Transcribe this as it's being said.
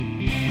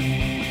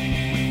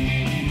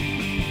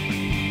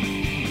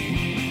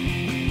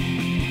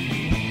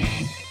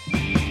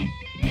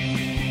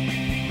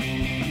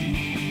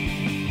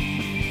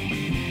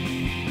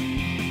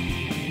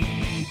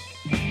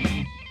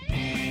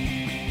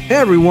Hey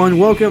everyone,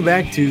 welcome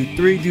back to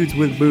Three Dudes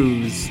with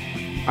Booze.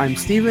 I'm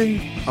Steven,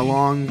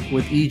 along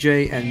with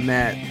EJ and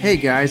Matt. Hey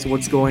guys,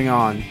 what's going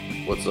on?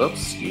 What's up,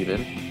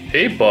 Steven?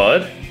 Hey,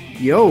 bud.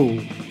 Yo,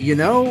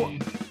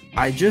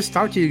 I just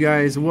talked to you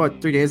guys,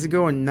 3 days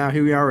ago, and now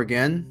here we are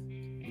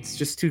again. It's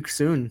just too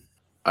soon.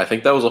 I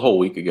think that was a whole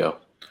week ago.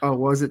 Oh,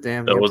 was it?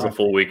 Damn. That was a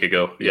full week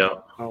ago. Yeah.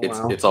 Oh, It's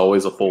wow. it's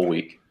always a full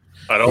week.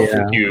 I don't Yeah.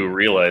 think you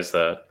realize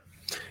that.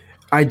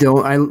 I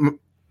don't.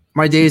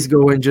 My days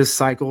go in just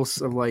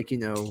cycles of I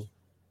think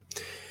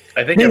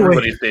Anyway.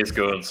 everybody's days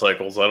go in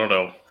cycles. I don't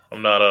know.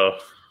 I'm not a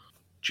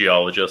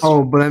geologist.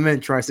 Oh, but I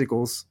meant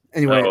tricycles.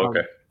 Anyway, Oh,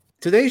 okay.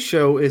 Today's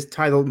show is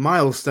titled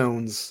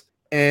Milestones,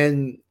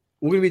 and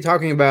we're going to be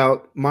talking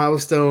about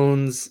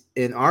milestones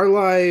in our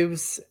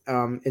lives,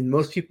 in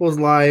most people's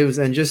lives,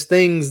 and just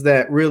things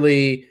that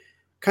really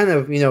kind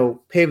of,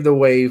 pave the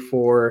way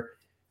for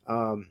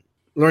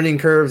learning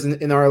curves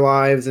in our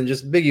lives and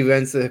just big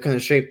events that have kind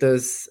of shaped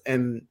us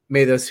and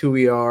made us who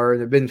we are.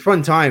 And have been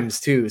fun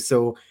times too.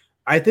 So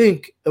I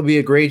think it'll be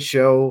a great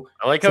show.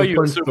 I like how Some you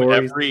fun assume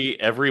stories.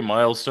 every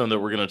milestone that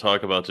we're going to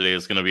talk about today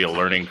is going to be a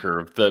learning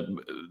curve. That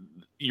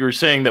you're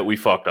saying that we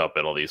fucked up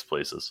at all these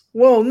places.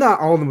 Well,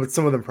 not all of them, but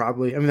some of them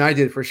probably. I mean, I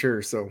did for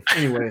sure. So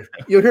anyway,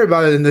 you'll hear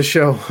about it in the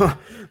show.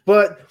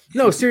 But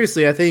no,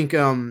 seriously, I think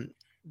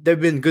there've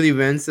been good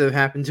events that have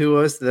happened to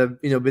us that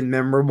have been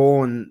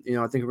memorable, and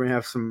I think we're gonna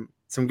have some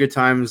good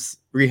times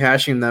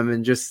rehashing them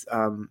and just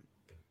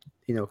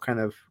kind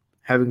of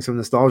having some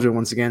nostalgia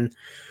once again.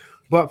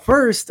 But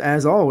first,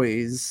 as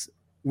always,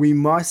 we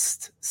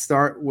must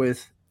start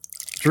with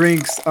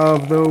drinks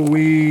of the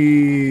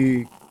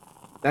week.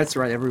 That's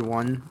right,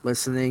 everyone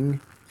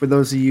listening. For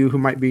those of you who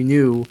might be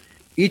new,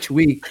 each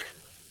week,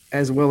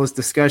 as well as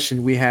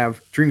discussion, we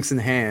have drinks in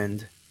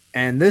hand.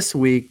 And this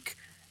week,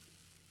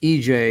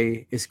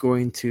 EJ is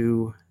going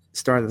to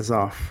start us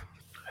off.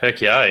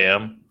 Heck yeah, I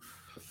am.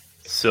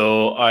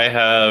 So I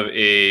have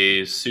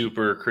a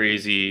super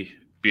crazy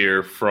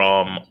beer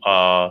from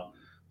a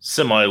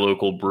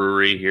semi-local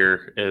brewery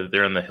here.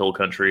 They're in the Hill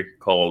Country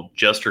called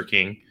Jester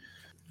King.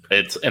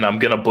 And I'm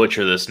gonna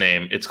butcher this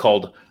name. It's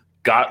called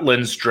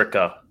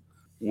Gotlandstricka,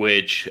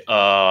 which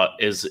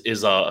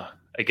is a,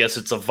 I guess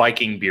it's a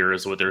Viking beer,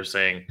 is what they're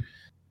saying.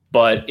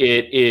 But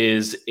it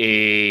is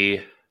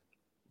a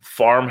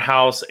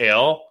farmhouse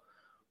ale,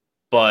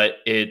 but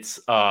it's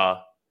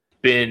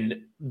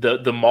been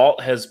the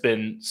malt has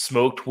been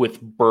smoked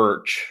with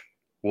birch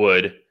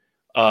wood.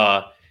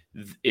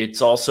 It's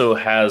also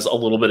has a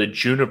little bit of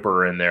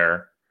juniper in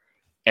there,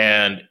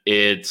 and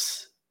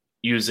it's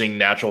using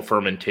natural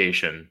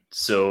fermentation.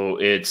 So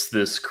it's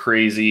this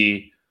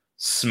crazy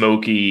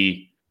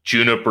smoky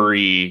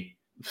juniper-y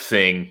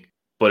thing,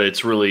 but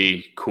it's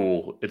really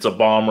cool. It's a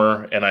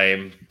bomber, and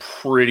I'm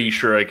pretty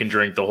sure I can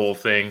drink the whole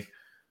thing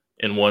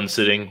in one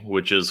sitting,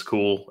 which is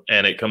cool.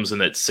 And it comes in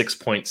at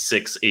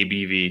 6.6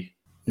 ABV.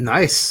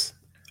 Nice.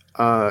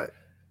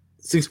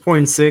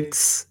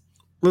 6.6, a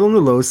little on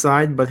the low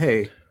side, but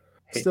hey,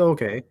 still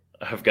okay.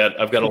 I've got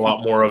a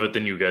lot more of it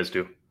than you guys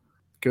do.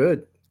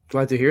 Good.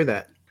 Glad to hear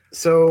that.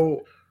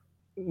 So,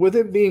 with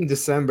it being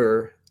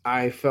December,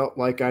 I felt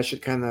like I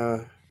should kind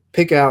of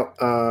pick out,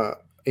 a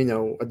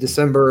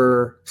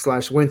December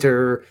 /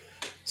 winter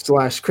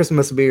 /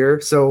 Christmas beer.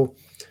 So,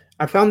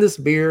 I found this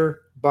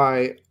beer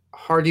by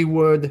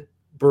Hardywood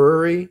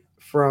Brewery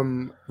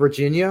from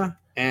Virginia,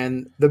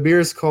 and the beer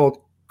is called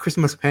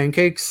Christmas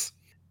Pancakes.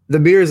 The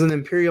beer is an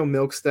imperial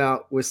milk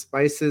stout with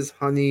spices,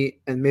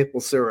 honey, and maple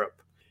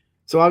syrup.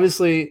 So,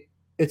 obviously,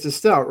 it's a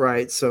stout,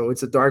 right? So,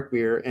 it's a dark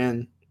beer,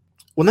 and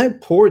when I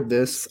poured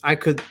this, I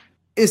could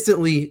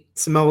instantly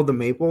smell the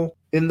maple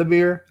in the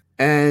beer.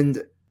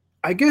 And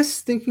I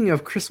guess thinking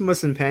of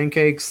Christmas and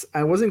pancakes,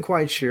 I wasn't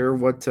quite sure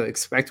what to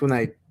expect when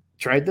I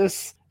tried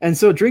this. And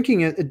so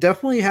drinking it, it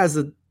definitely has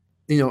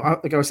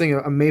like I was saying,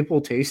 a maple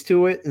taste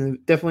to it. And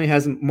it definitely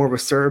has more of a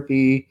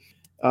syrupy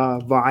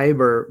vibe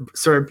or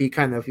syrupy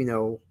kind of,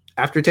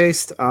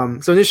 aftertaste.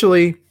 So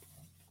initially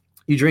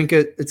you drink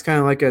it, it's kind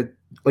of like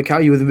how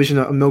you would envision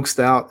a milk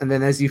stout. And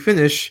then as you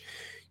finish,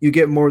 you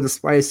get more of the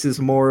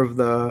spices, more of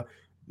the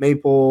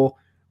maple,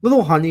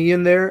 little honey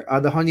in there.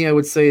 The honey, I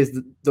would say, is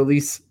the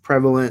least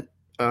prevalent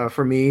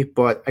for me,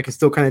 but I can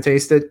still kind of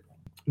taste it.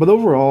 But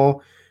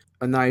overall,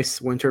 a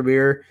nice winter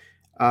beer.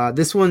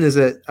 This one is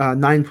at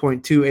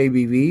 9.2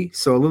 ABV,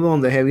 so a little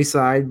on the heavy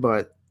side,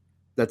 but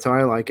that's how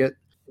I like it.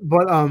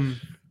 But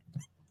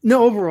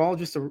no, overall,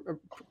 just a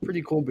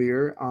pretty cool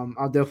beer.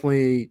 I'll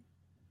definitely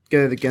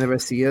get it again if I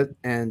see it.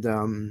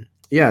 And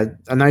yeah,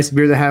 a nice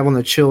beer to have on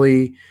a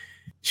chilly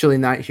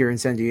night here in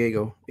San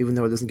Diego, even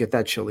though it doesn't get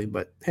that chilly.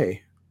 But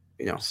hey,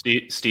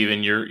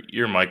 Steven,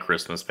 you're my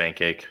Christmas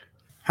pancake.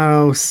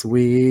 How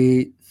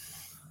sweet.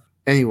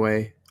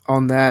 Anyway,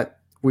 on that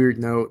weird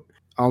note,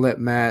 I'll let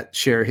Matt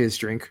share his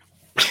drink.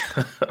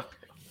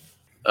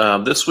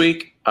 This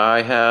week,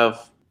 I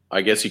have,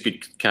 I guess you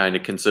could kind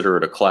of consider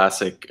it a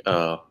classic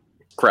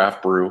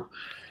craft brew.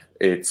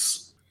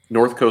 It's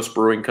North Coast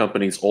Brewing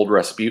Company's Old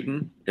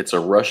Rasputin. It's a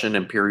Russian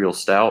Imperial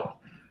Stout,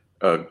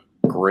 a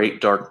great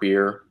dark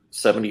beer.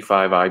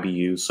 75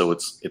 IBUs, so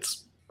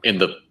it's in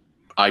the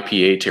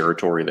IPA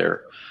territory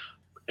there,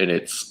 and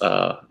it's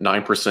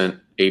 9%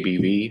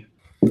 ABV,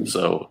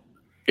 so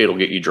it'll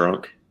get you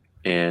drunk,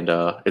 and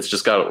it's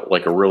just got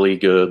like a really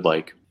good,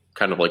 like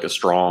kind of like a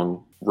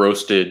strong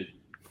roasted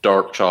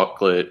dark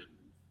chocolate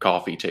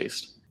coffee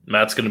taste.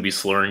 Matt's going to be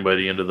slurring by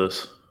the end of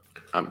this.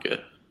 I'm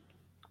good.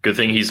 Good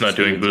thing he's not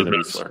doing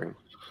booze. Slurring.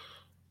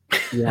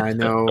 Yeah, I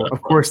know.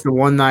 Of course, the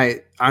one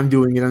night I'm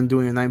doing a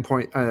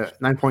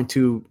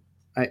 9.2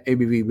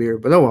 ABV beer,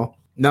 but oh well.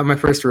 Not my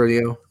first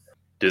rodeo.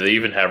 Do they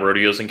even have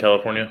rodeos in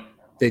California?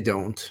 They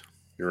don't.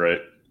 You're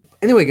right.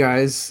 Anyway,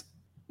 guys,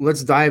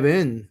 let's dive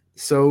in.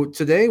 So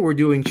today we're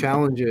doing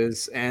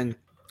challenges, and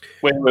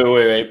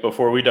Wait.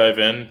 Before we dive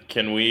in,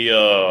 can we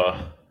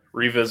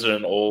revisit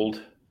an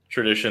old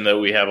tradition that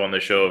we have on the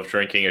show of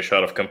drinking a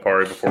shot of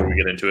Campari before we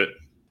get into it?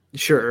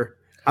 sure.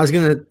 I thought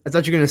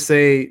you were gonna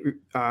say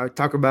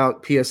talk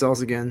about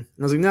PSLs again. And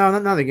I was like, no,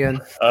 not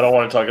again. I don't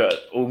want to talk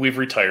about. We've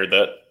retired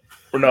that.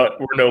 We're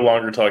no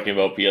longer talking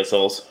about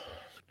PSLs.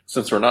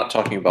 Since we're not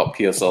talking about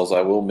PSLs,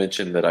 I will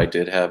mention that I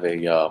did have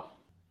a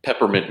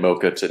peppermint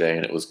mocha today,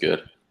 and it was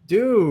good.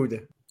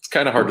 Dude. It's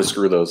kind of hard to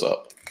screw those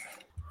up.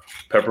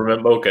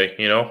 Peppermint mocha,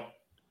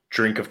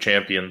 drink of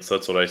champions.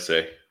 That's what I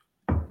say.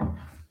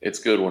 It's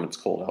good when it's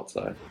cold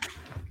outside.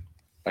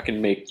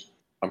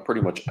 I'm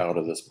pretty much out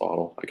of this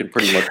bottle. I can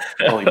pretty much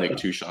only make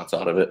 2 shots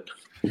out of it.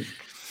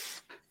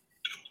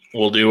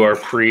 We'll do our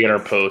pre and our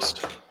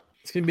post.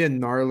 It's gonna be a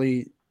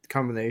gnarly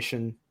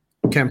combination.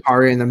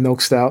 Campari and a milk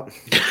stout.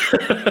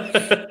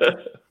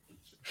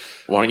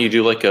 Why don't you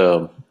do like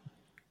a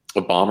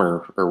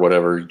bomber or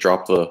whatever? You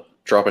drop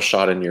a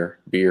shot in your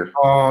beer.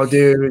 Oh,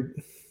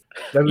 dude.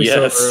 That'd be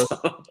Yes.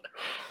 so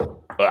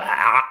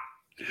gross.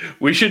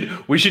 We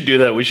should do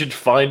that. We should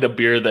find a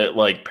beer that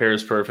like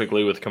pairs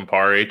perfectly with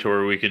Campari to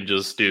where we can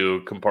just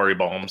do Campari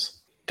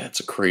bombs. That's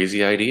a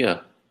crazy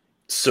idea.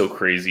 So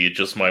crazy, it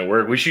just might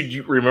work.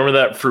 You remember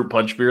that fruit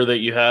punch beer that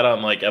you had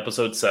on like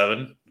episode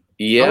 7?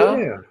 Yeah, Oh,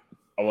 yeah.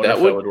 I wonder if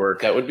that would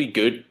work. That would be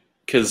good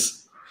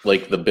because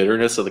like the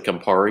bitterness of the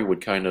Campari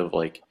would kind of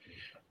like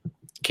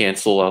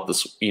cancel out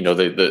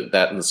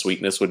that and the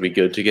sweetness would be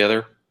good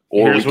together.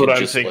 Or Here's we could what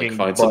I'm just thinking, like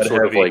find some Bud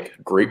sort Heavy. of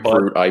like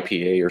grapefruit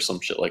IPA or some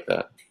shit like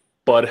that.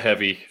 Bud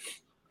heavy.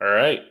 All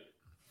right.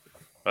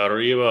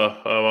 Arriba,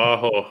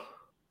 abajo.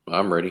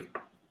 I'm ready.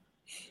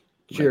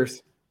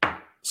 Cheers.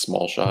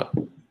 Small shot.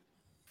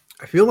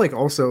 I feel like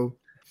also,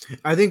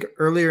 I think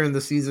earlier in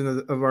the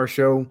season of our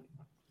show,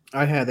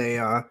 I had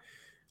a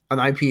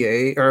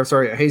hazy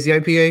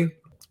IPA,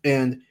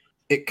 and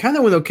it kind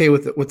of went okay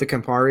with the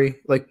Campari.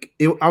 Like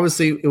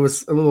obviously it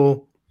was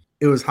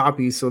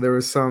hoppy, so there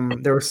was some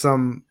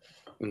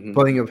Mhm.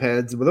 butting of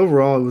heads, but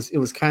overall it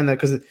was kind of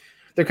because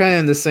they're kind of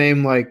in the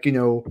same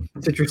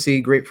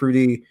citrusy,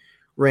 grapefruity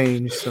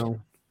range. So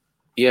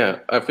Yeah,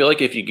 I feel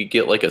like if you could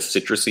get like a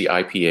citrusy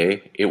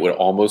IPA, it would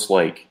almost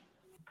like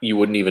you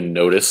wouldn't even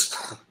notice.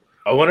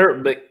 I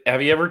wonder,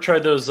 have you ever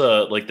tried those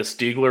like the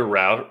Stiegler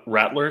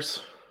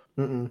Rattlers?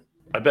 mm-mm.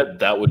 I bet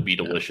that would be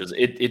delicious.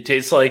 It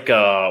tastes like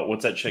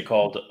what's that shit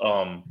called?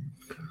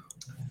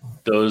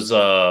 Those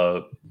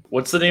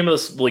what's the name of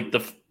this? Like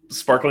the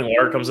sparkling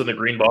water comes in the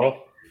green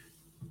bottle.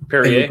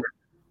 Perrier.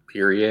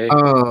 Perrier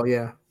Oh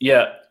yeah.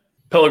 Yeah,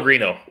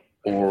 Pellegrino.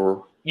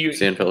 or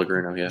San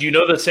Pellegrino, yeah. Do you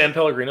know the San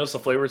Pellegrinos? The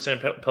flavored San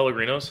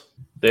Pellegrinos?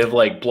 They have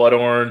like blood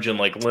orange and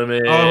like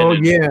lemon. Oh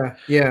and,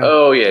 yeah.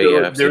 Oh yeah,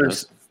 yeah. I've seen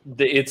There's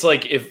it's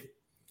like if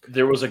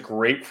there was a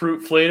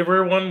grapefruit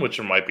flavor one, which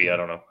there might be, I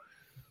don't know.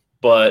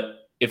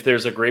 But if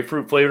there's a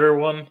grapefruit flavor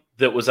one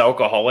that was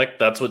alcoholic,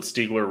 that's what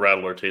Stiegler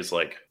Rattler tastes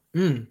like.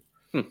 Mm.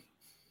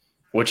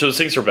 Which those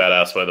things are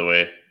badass, by the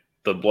way.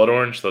 The blood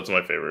orange, that's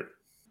my favorite.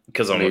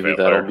 Because I'm a Maybe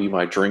vampire. that'll be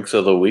my drinks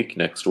of the week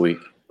next week.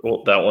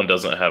 Well, that one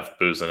doesn't have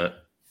booze in it.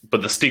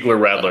 But the Stiegler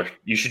Rattler,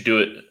 you should do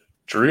it.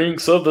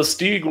 Drinks of the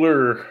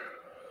Stiegler. Of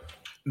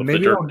Maybe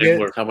the Dirk I'll get-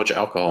 Diggler. How much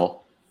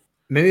alcohol?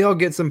 Maybe I'll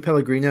get some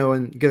Pellegrino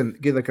and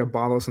get like a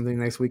bottle of something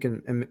next week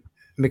and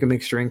make a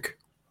mixed drink.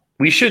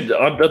 We should.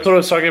 That's what I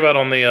was talking about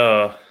on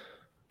the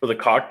for the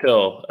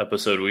cocktail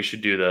episode. We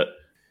should do that.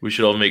 We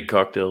should all make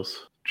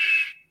cocktails.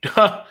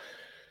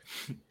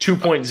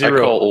 2.0. I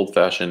call old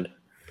fashioned.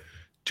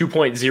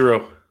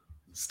 2.0.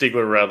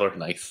 Stiegler Rattler.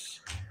 Nice.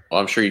 Well,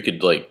 I'm sure you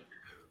could like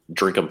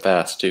drink them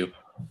fast too.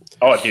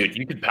 Oh, dude,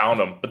 you could pound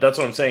them. But that's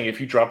what I'm saying. If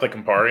you drop the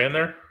Campari in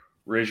there,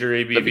 raise your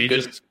That'd be ABV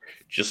good.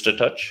 just a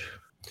touch.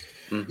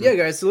 Mhm. Yeah,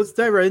 guys. So let's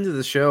dive right into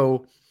the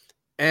show.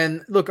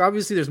 And look,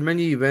 obviously, there's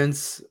many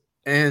events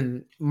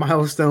and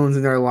milestones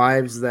in our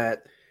lives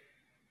that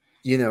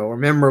are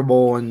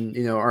memorable and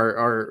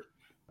are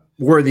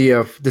worthy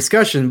of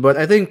discussion. But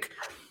I think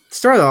to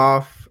start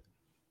off,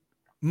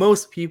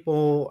 most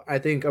people, I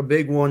think a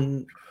big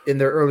one in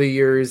their early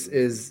years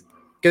is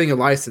getting a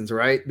license,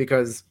 right?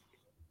 Because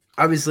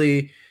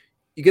obviously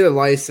you get a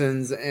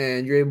license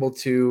and you're able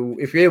to,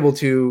 if you're able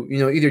to,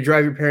 either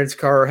drive your parents'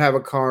 car or have a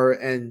car,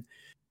 and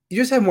you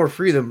just have more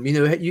freedom.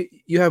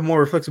 You have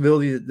more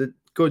flexibility to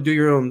go do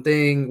your own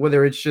thing,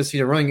 whether it's just,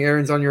 running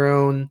errands on your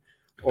own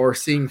or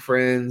seeing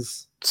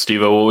friends.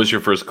 Steve-O, what was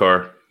your first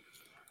car?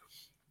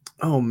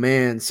 Oh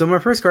man, so my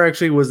first car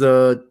actually was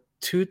a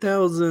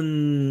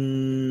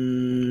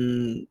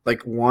 2000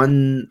 like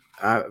one.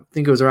 I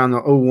think it was around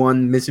the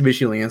 '01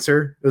 Mitsubishi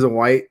Lancer. It was a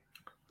white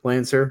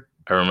Lancer.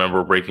 I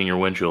remember breaking your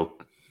windshield.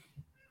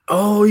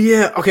 Oh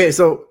yeah. Okay,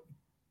 so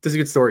this is a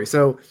good story.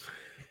 So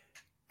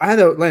I had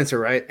a Lancer,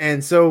 right?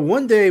 And so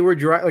one day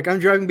I'm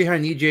driving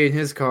behind EJ in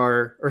his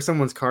car or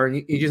someone's car,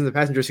 and EJ's in the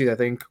passenger seat, I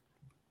think.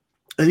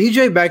 And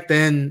EJ back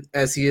then,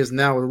 as he is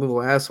now, was a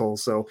little asshole.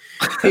 So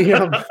he,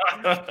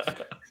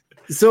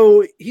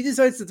 so he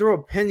decides to throw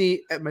a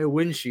penny at my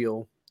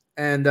windshield,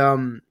 and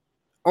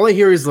all I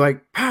hear is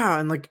like pow,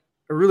 and like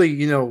a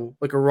really,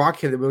 like a rock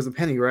hit. It was a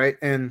penny, right?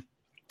 And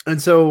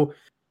so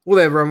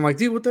whatever. I'm like,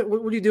 dude, what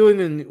are you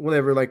doing? And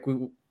whatever. Like we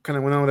kind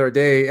of went on with our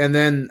day, and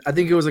then I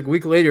think it was like a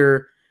week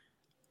later,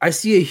 I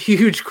see a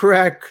huge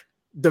crack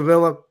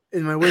develop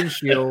in my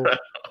windshield,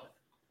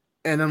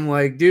 and I'm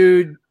like,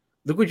 dude,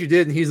 look what you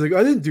did. And he's like,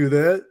 I didn't do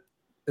that.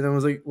 And I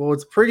was like, well,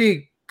 it's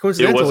pretty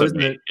coincidental,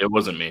 isn't it? It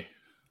wasn't me.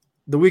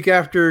 The week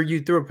after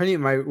you threw a penny at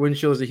my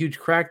windshield, there's a huge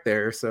crack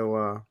there.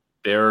 So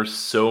there are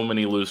so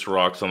many loose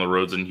rocks on the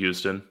roads in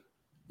Houston.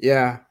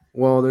 Yeah.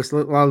 Well, there's a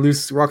lot of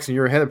loose rocks in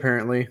your head,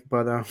 apparently.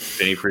 But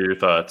Penny for your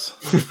thoughts.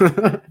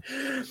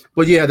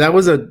 But yeah, that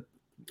was a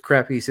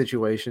crappy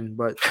situation.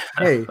 But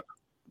hey,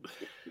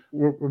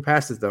 we're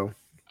past it, though.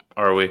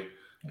 Are we?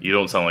 You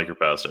don't sound like you're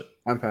past it.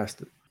 I'm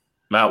past it.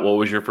 Matt, what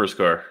was your first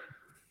car?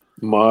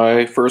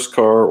 My first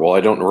car, well,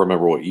 I don't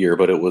remember what year,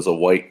 but it was a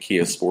white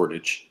Kia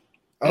Sportage.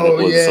 And Oh,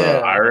 it was,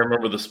 yeah. I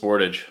remember the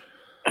Sportage.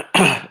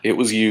 It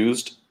was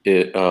used.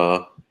 It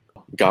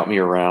got me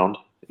around.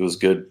 It was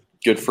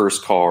good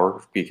first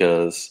car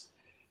because,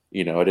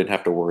 I didn't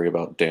have to worry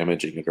about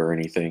damaging it or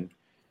anything.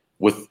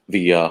 With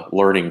the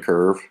learning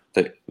curve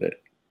that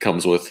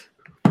comes with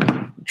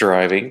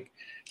driving.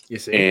 You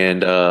see?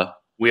 And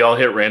we all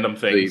hit random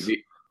things.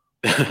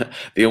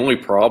 The only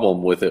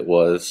problem with it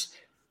was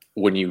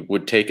when you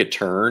would take a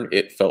turn,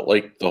 it felt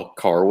like the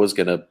car was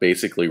going to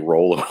basically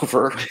roll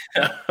over.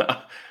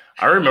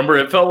 I remember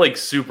it felt like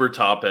super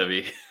top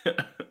heavy.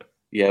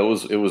 Yeah,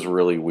 it was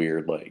really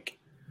weird. Like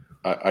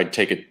I'd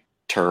take a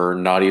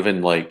turn, not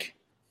even like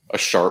a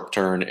sharp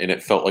turn, and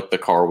it felt like the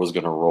car was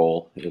going to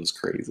roll. It was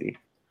crazy.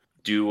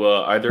 Do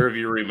either of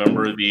you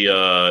remember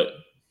the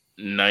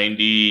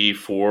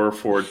 94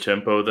 Ford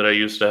Tempo that I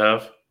used to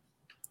have?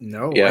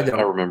 No, Yeah, I don't.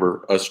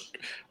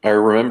 I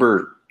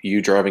remember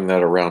you driving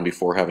that around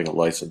before having a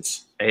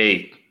license.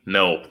 Hey,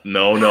 no.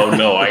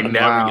 I never.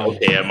 Wow.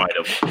 Okay, I might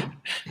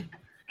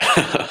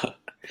have.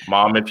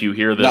 Mom, if you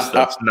hear this,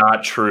 that's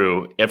not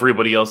true.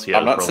 Everybody else here.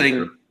 I'm not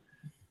saying.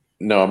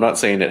 No, I'm not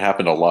saying it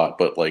happened a lot,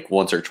 but like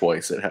once or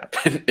twice it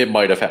happened. It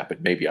might have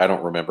happened. Maybe I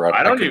don't remember.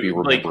 I could be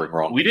remembering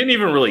wrong. We didn't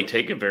even really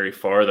take it very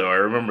far, though. I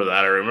remember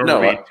that. I remember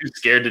being too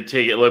scared to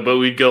take it, but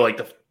we'd go like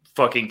the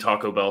fucking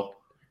Taco Bell.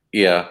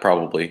 Yeah,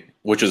 probably.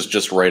 Which is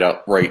just right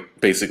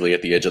basically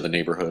at the edge of the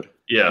neighborhood.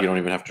 Yeah. You don't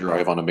even have to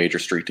drive on a major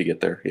street to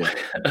get there. Yeah.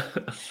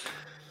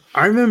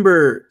 I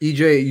remember,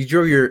 EJ, you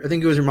drove I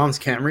think it was your mom's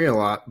Camry a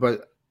lot,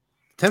 but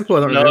Tempo,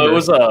 I don't remember. No, it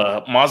was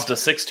a Mazda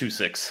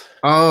 626.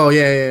 Oh,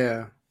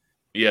 yeah.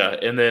 Yeah,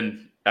 and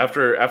then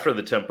after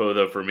the Tempo,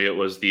 though, for me, it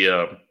was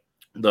the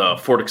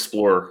Ford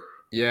Explorer.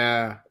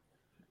 Yeah.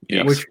 The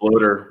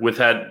Exploder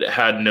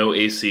had no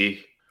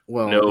AC,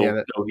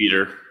 no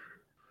heater.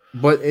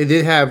 But it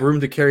did have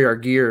room to carry our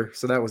gear,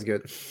 so that was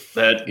good.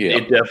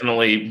 It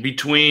definitely,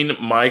 between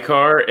my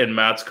car and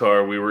Matt's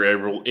car, we were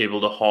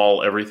able to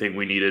haul everything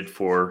we needed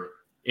for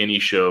any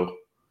show.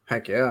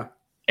 Heck yeah.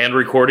 And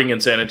recording in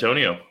San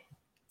Antonio.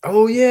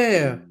 Oh,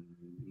 yeah.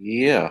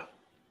 Yeah.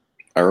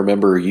 I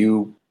remember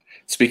you,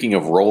 speaking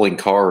of rolling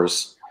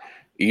cars,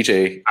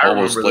 EJ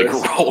almost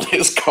rolled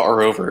his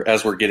car over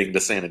as we're getting to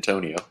San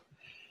Antonio.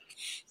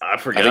 I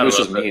forgot. I think it was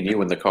just me and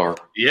you in the car.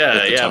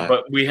 Yeah. Time.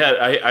 But we had.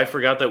 I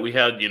forgot that we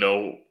had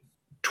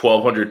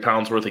 1,200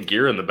 pounds worth of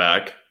gear in the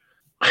back.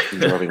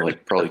 Driving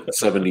like probably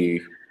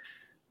 70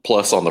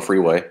 plus on the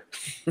freeway.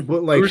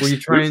 But were you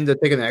trying to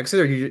take an exit,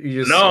 or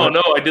you just? No.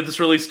 I did this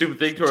really stupid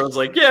thing to where I was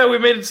like, "Yeah, we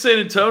made it to San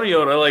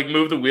Antonio," and I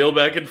moved the wheel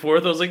back and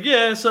forth. I was like,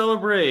 "Yeah,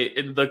 celebrate!"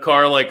 And the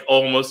car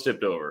almost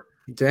tipped over.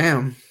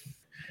 Damn.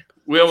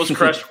 We almost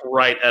crashed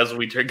right as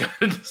we got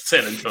into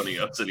San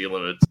Antonio city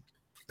limits.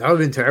 That would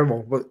have been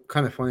terrible, but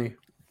kind of funny.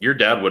 Your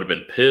dad would have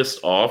been pissed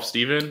off,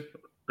 Steven.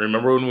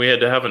 Remember when we had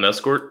to have an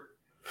escort?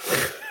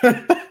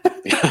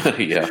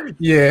 Yeah.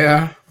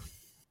 Yeah.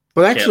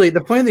 But actually,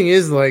 the funny thing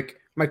is, my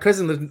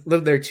cousin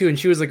lived there too, and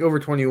she was over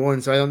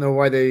 21, so I don't know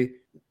why they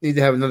need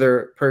to have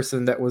another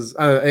person that was.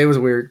 It was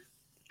weird.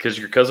 Because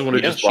your cousin would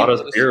have just bought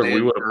us beer and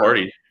we would have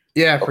partied.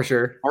 Yeah, for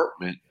sure.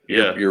 Apartment.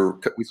 Yeah.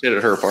 We stayed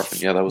at her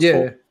apartment. Yeah, that was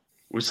cool.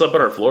 We slept on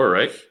our floor,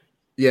 right?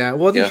 Yeah,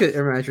 well, they had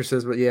air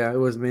mattresses, but yeah, it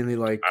was mainly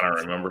I don't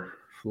remember.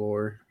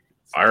 Floor.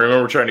 I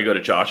remember trying to go to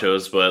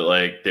Chacho's, but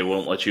they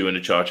won't let you into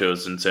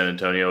Chacho's in San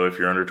Antonio if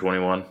you're under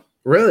 21.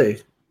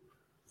 Really?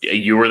 Yeah,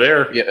 you were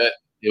there. Yeah,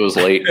 it was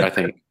late, I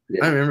think.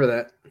 Yeah. I remember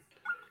that.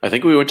 I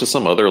think we went to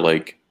some other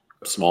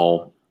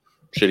small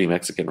shitty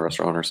Mexican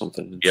restaurant or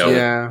something. Yeah.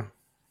 Yeah.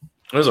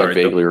 It was I alright.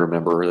 vaguely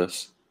remember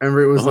this. I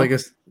remember it was Uh-huh. like a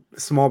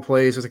small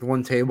place. It was like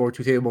one table or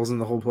two tables in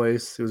the whole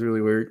place. It was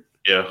really weird.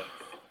 Yeah.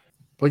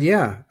 But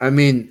yeah, I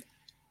mean,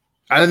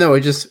 I don't know.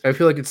 I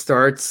feel like it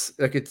starts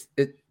like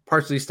it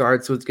partially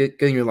starts with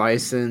getting your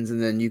license,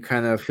 and then you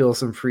kind of feel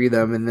some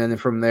freedom, and then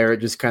from there it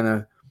just kind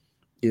of,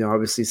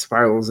 obviously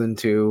spirals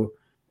into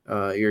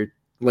your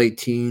late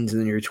teens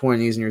and then your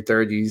 20s and your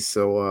 30s.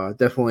 So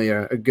definitely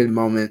a good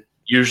moment.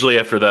 Usually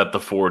after that, the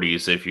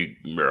 40s, if you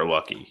are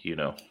lucky,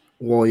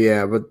 Well,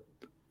 yeah, but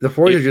the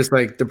 40s are just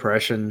like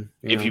depression.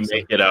 if you so.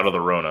 make it out of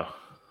the Rona.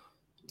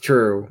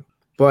 True.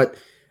 But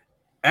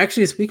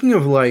actually, speaking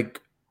of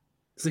like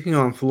sleeping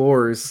on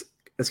floors,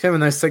 it's kind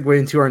of a nice segue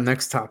into our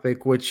next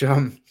topic, which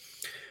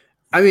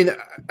I mean,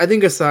 I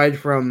think aside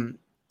from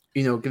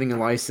getting a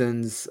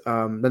license,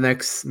 the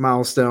next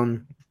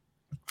milestone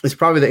is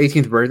probably the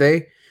 18th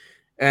birthday,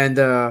 and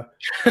my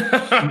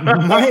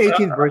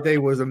 18th birthday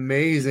was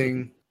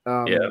amazing.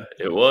 Yeah,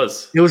 it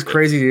was. It was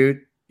crazy,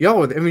 dude. Y'all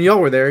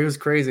were there. It was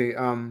crazy.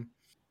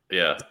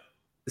 Yeah.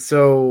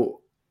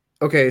 So,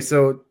 okay,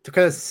 so to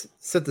kind of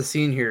set the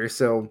scene here,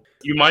 so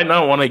You might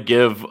not want to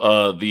give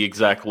the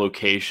exact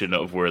location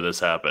of where this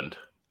happened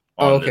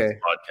on this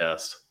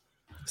podcast.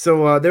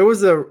 So there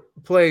was a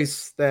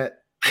place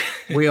that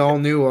we all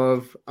knew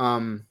of,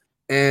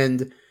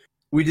 and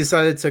we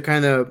decided to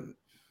kind of,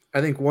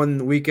 I think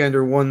one weekend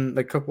or one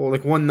couple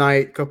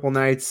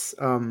nights,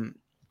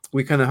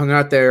 we kind of hung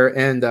out there,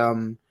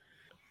 and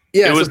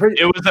yeah,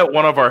 it was at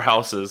one of our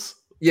houses.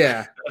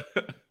 Yeah,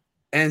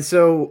 and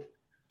so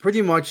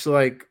pretty much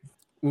like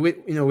we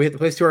had the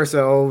place to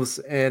ourselves,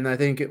 and I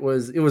think it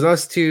was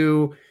us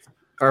two,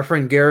 our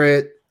friend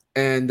Garrett,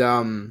 and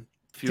I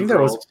think that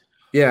was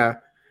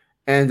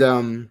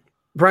and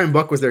Brian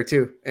Buck was there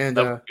too, and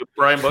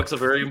Brian Buck's a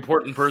very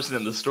important person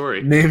in the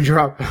story. Name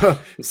drop.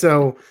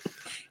 So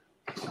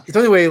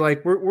anyway,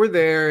 like we're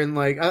there, and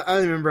like I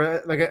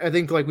remember, like I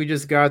think like we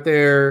just got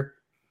there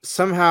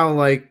somehow,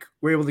 like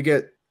we're able to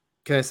get.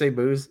 Can I say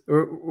booze?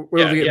 We're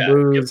able to get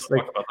booze.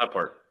 Like, talk about that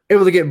part.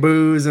 Able to get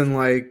booze and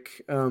like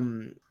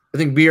I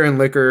think beer and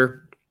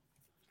liquor,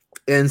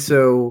 and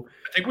so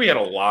I think we had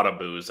a lot of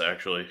booze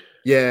actually.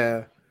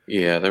 Yeah.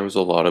 Yeah, there was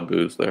a lot of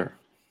booze there.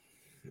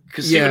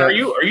 Because Steven, are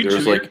you 2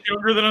 years like,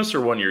 younger than us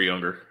or 1 year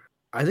younger?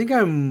 I think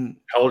I'm.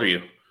 How old are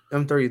you?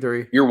 I'm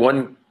 33. You're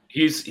one.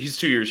 He's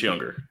 2 years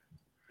younger.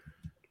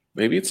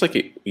 Maybe it's like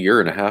a year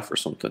and a half or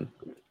something.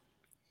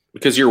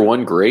 Because you're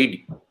one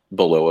grade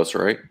below us,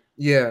 right?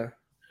 Yeah.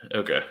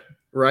 Okay.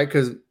 Right,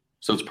 because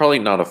so it's probably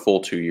not a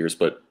full 2 years,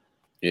 but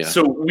yeah.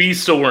 So we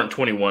still weren't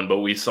 21, but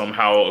we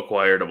somehow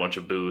acquired a bunch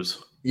of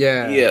booze.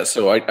 Yeah. Yeah,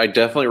 so I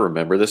definitely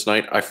remember this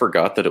night. I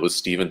forgot that it was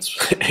Steven's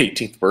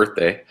 18th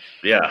birthday.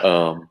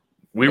 Yeah.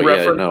 We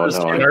reference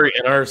this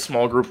in our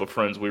small group of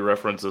friends. We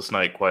reference this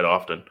night quite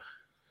often.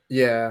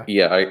 Yeah.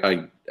 Yeah,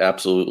 I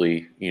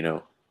absolutely,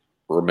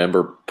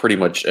 remember pretty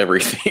much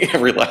everything,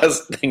 every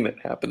last thing that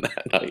happened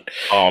that night.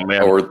 Oh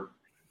man.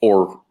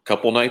 Or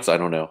couple nights, I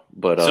don't know.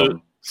 But so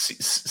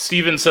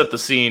Steven set the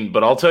scene,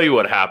 but I'll tell you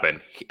what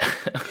happened.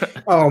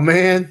 Oh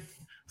man.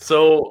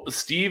 So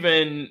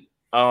Steven,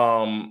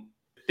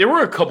 there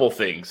were a couple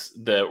things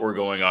that were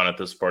going on at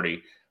this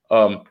party.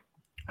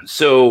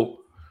 So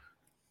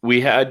we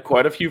had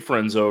quite a few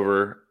friends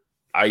over.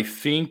 I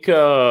think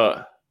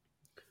that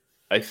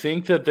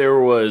there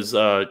was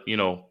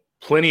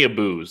plenty of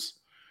booze.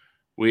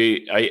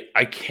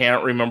 I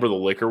can't remember the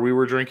liquor we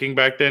were drinking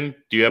back then.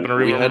 Do you happen to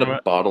remember? We had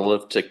a bottle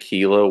of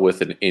tequila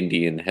with an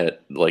Indian head,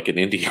 like an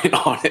Indian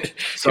on it.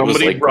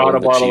 Somebody brought a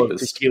bottle of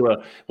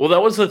tequila. Well,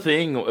 that was the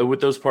thing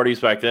with those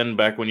parties back then,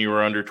 back when you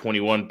were under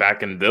 21,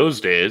 back in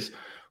those days,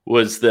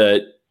 was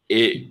that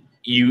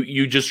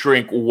you just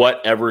drink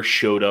whatever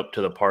showed up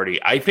to the party.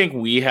 I think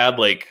we had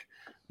like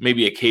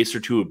maybe a case or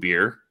two of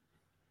beer.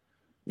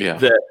 Yeah.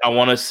 That I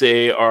want to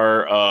say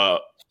our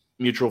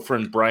mutual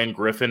friend Brian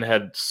Griffin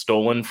had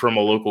stolen from a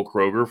local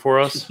Kroger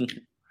for us.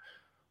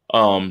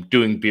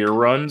 Doing beer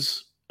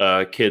runs.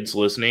 Kids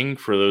listening,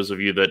 for those of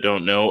you that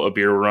don't know, a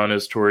beer run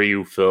is to where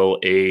you fill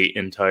a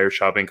entire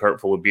shopping cart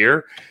full of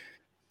beer.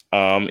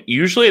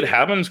 Usually it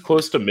happens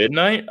close to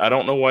midnight. I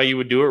don't know why you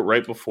would do it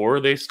right before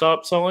they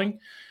stop selling,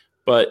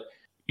 but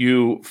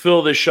you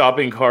fill this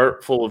shopping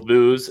cart full of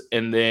booze,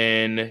 and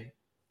then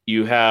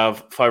you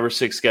have 5 or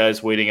 6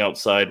 guys waiting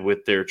outside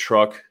with their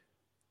truck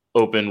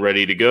open,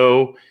 ready to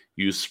go.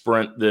 You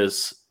sprint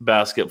this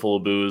basket full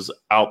of booze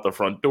out the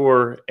front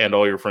door, and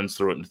all your friends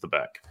throw it into the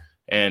back,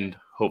 and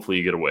hopefully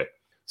you get away.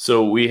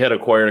 So we had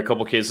acquired a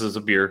couple cases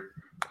of beer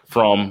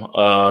from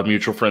a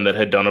mutual friend that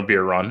had done a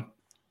beer run.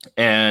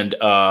 And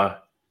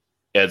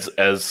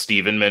as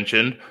Steven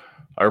mentioned,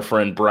 our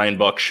friend Brian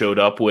Buck showed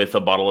up with a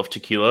bottle of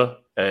tequila.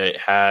 It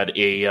had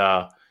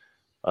a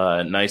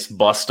nice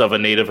bust of a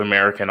Native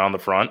American on the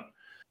front.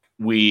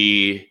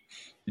 We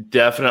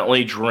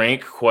definitely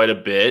drank quite a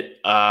bit.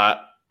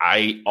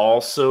 I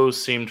also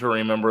seem to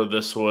remember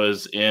this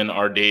was in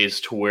our days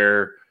to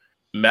where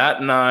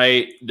Matt and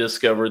I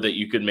discovered that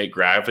you could make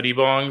gravity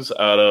bongs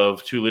out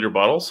of 2-liter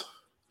bottles.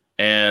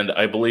 And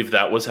I believe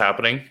that was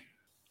happening.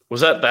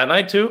 Was that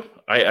night too?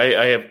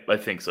 I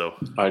think so.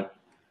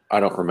 I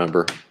don't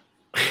remember.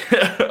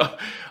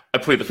 I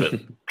played the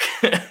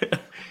fifth.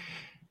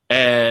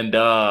 And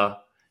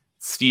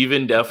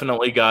Steven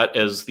definitely got,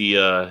 as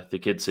the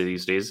kids say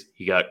these days,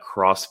 he got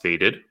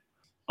crossfaded.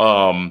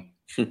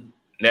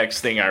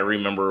 Next thing I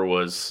remember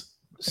was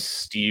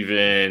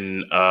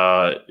Steven,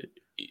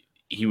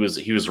 he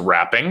was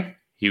rapping.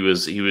 He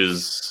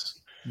was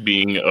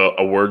being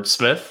a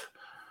wordsmith.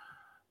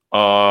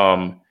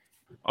 In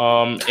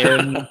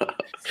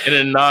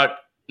a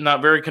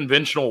not very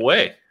conventional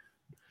way.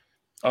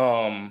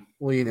 Well,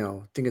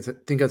 think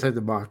outside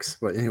the box.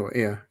 But anyway,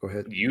 yeah, go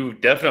ahead. You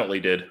definitely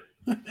did.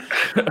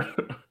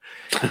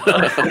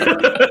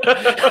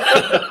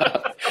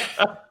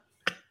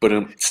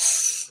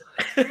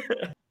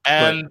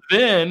 And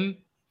then,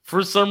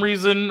 for some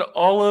reason,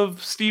 all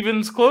of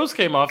Steven's clothes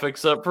came off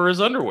except for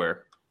his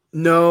underwear.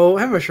 No,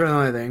 I have a shirt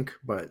on, I think,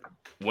 but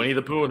Winnie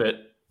the Pooh in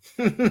it.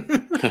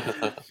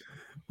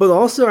 But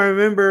also, I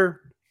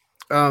remember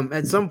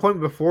at some point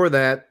before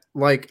that,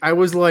 like I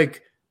was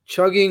like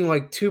chugging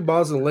like 2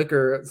 bottles of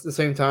liquor at the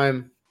same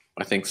time.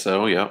 I think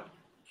so. Yeah.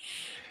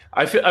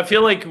 I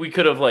feel like we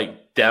could have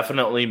like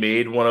definitely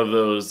made one of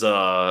those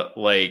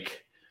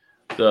like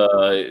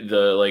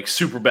the like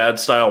super bad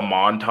style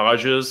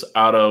montages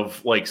out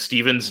of like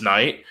Steven's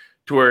night,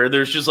 to where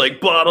there's just like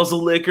bottles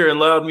of liquor and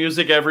loud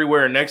music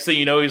everywhere. And next thing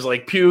you know, he's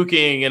like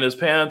puking and his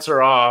pants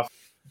are off.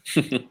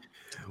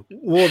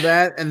 Well,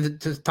 that,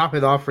 and to top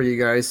it off for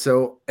you guys,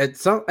 so I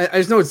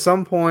just know at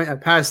some point I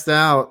passed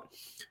out,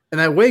 and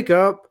I wake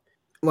up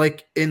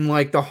like in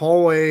like the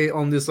hallway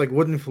on this like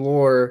wooden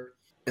floor,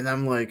 and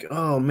I'm like,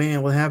 oh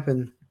man, what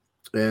happened?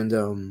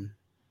 And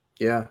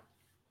yeah.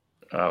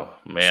 Oh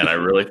man, I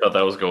really thought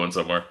that was going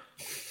somewhere.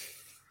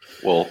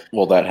 Well,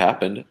 that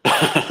happened.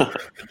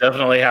 It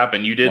definitely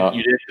happened. You did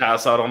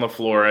pass out on the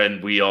floor,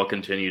 and we all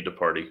continued to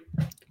party.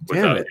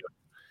 Damn it.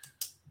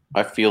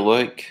 I feel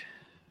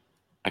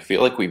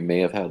like we may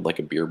have had like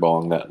a beer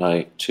bong that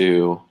night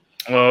too.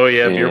 Oh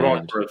yeah, beer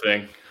bong for a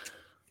thing.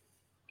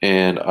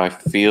 And I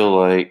feel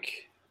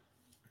like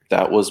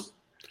that was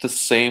the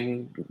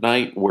same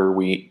night where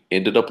we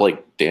ended up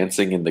like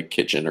dancing in the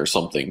kitchen or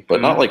something,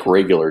 but not like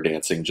regular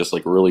dancing, just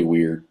like really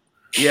weird.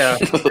 Yeah,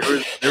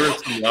 there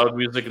was some loud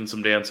music and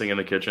some dancing in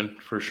the kitchen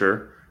for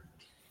sure.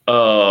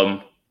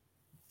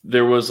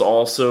 There was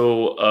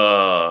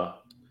also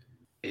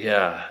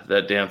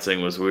that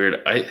dancing was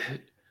weird.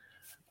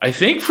 I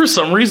think for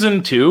some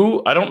reason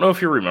too, I don't know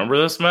if you remember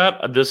this,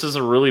 Matt. This is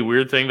a really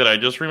weird thing that I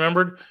just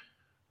remembered.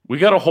 We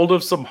got a hold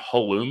of some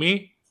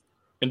halloumi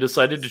and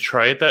decided to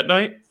try it that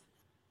night.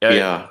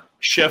 Yeah.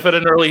 Chef at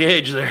an early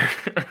age there.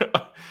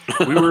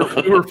 we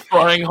were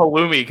frying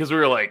halloumi because we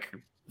were like,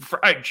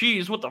 fried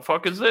cheese, what the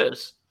fuck is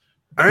this?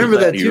 I remember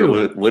that too.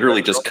 You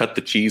literally just cut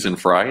the cheese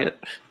and fry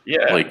it.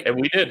 Yeah, like, and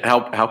we did.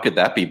 How could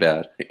that be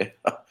bad? And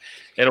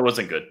it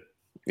wasn't good.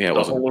 Yeah,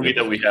 the halloumi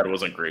that we had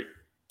wasn't great.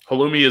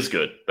 Halloumi is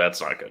good.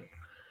 That's not good.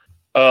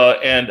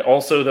 And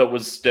also, that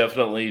was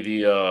definitely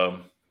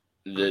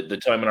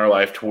the time in our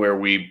life to where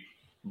we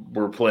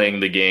were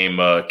playing the game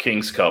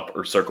King's Cup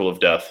or Circle of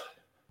Death.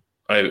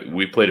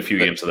 We played a few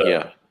games of that.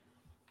 Yeah.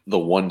 The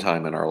one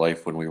time in our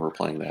life when we were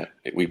playing that.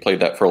 We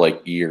played that for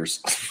like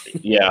years.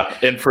 Yeah.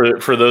 And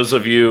for those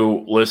of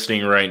you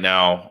listening right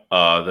now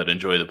that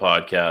enjoy the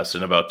podcast,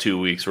 in about 2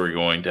 weeks, we're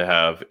going to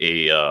have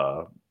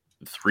a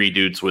 3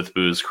 Dudes with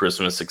Booze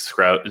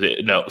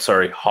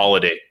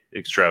holiday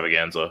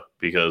extravaganza,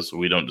 because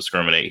we don't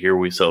discriminate here.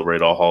 We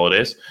celebrate all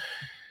holidays.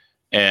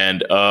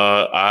 And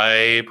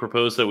I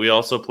propose that we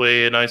also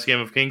play a nice game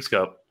of King's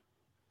Cup.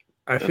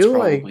 That's feel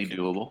probably like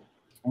doable.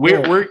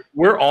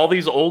 We're all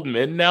these old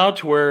men now,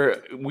 to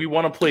where we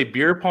want to play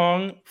beer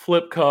pong,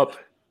 flip cup,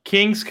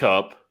 King's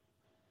Cup.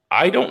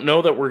 I don't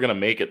know that we're gonna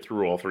make it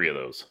through all 3 of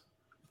those.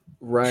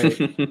 Right.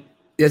 Yeah,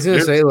 I was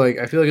gonna say, like,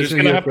 I feel like there's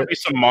gonna have to be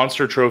some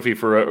monster trophy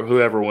for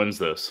whoever wins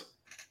this.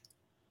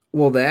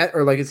 Well, that,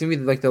 or like it's gonna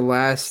be like the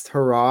last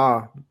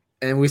hurrah,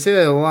 and we say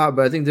that a lot,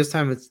 but I think this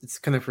time it's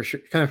kind of for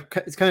sure,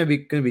 it's gonna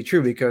be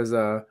true, because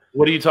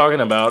what are you talking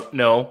about?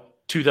 No,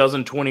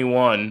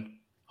 2021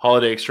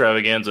 holiday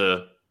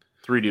extravaganza.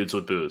 3 Dudes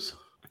with Booze.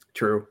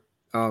 True.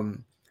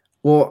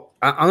 Well,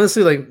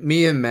 honestly, like,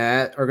 me and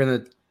Matt are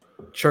gonna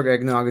chug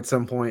eggnog at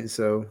some point.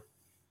 So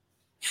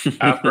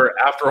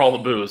after all the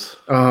booze.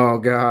 Oh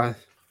god.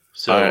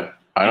 So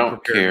I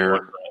don't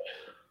care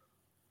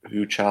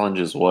who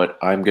challenges what.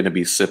 I'm going to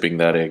be sipping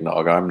that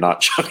eggnog. I'm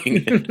not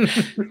chugging it.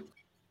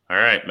 All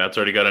right, Matt's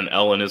already got an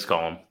L in his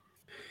column.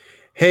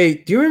 Hey,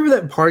 do you remember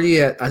that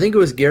party at, I think it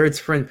was Garrett's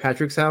friend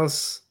Patrick's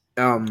house?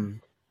 Was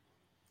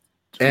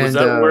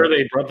that where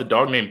they brought the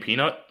dog named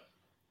Peanut?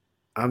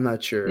 I'm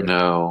not sure.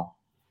 No,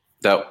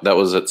 that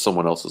was at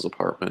someone else's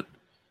apartment.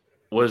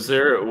 Was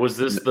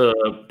this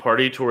the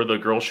party to where the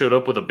girl showed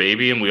up with a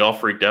baby and we all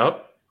freaked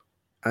out?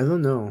 I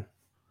don't know.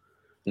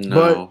 No.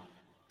 But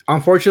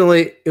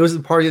unfortunately, it was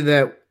the party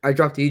that I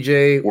dropped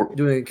EJ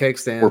doing a cake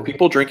stand. Were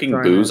people drinking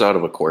booze out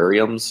of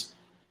aquariums?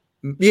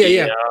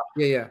 Yeah.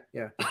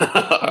 Yeah.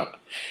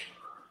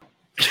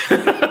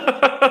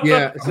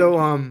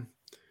 So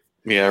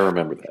Yeah, I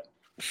remember that.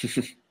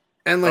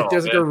 And like, Oh,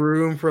 there's like a man.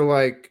 room for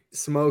like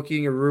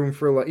smoking, a room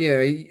for like, yeah.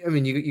 I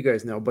mean, you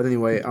guys know, but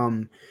anyway,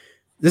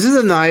 this is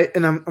a night,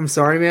 and I'm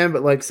sorry, man,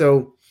 but like,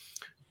 so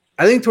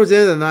I think towards the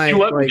end of the You night,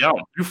 let me like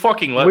down. You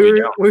fucking let me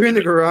down. we were in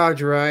the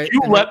garage, right?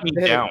 You And let me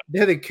they had down. they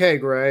had a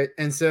keg, right?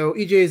 And so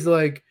EJ's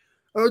like,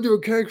 "I'll do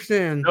a keg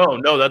stand."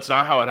 No, that's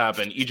not how it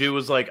happened. EJ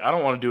was like, I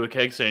don't want to do a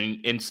keg stand.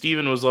 And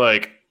Steven was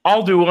like,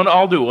 I'll do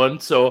one.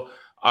 So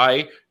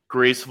I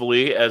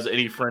gracefully, as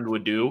any friend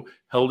would do,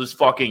 held his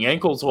fucking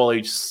ankles while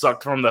he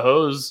sucked from the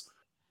hose.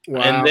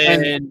 Wow.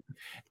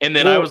 And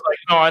then I Well- was like,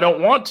 no, I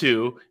don't want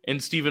to.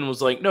 And Steven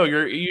was like, no,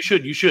 you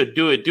should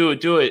do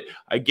it.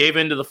 I gave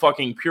in to the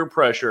fucking peer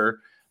pressure,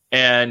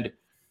 and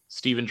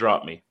Steven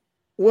dropped me.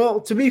 Well,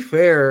 to be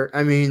fair,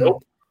 I mean,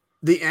 Nope.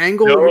 the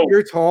angle, No.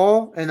 you're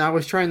tall, and I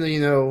was trying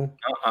to,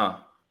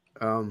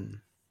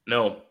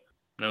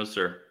 No,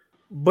 sir.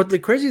 but the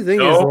crazy thing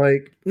No. is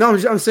like, no,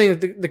 I'm saying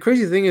the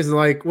crazy thing is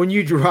like when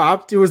you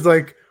dropped, it was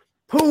like,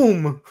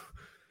 boom,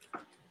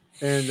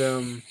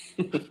 and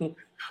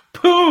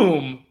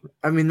Boom.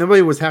 I mean,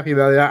 nobody was happy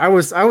about it. I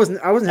wasn't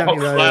happy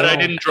about Glad it. I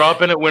didn't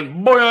drop and it went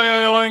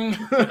boing.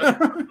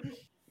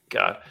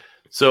 God.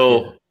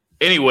 So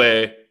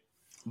anyway,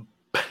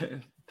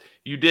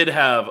 you did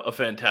have a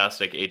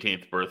fantastic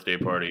 18th birthday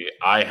party.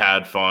 I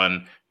had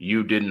fun.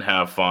 You didn't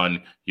have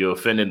fun. You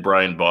offended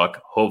Brian Buck.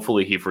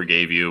 Hopefully he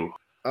forgave you.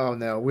 Oh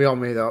no, we all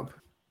made up.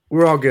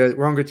 We're all good.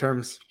 We're on good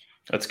terms.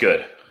 That's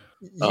good.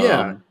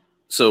 Yeah.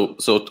 So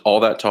all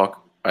that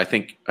talk, I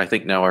think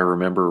now I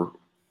remember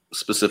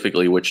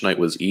specifically which night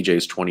was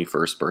EJ's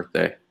 21st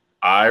birthday,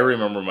 I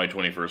remember my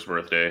 21st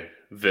birthday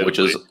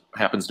vividly. which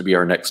happens to be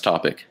our next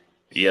topic.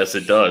 Yes,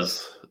 it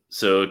does.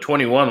 So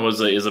 21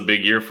 is a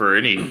big year for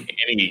any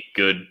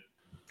good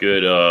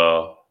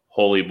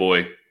holy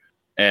boy.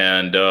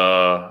 And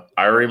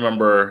I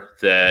remember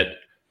that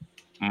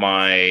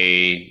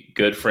my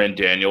good friend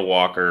Daniel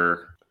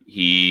Walker,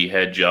 he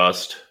had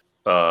just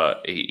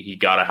he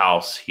got a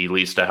house. He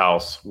leased a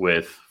house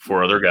with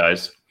 4 other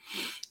guys,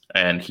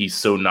 and he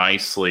so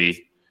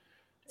nicely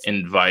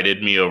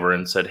invited me over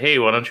and said, "Hey,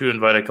 why don't you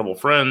invite a couple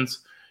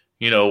friends?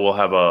 We'll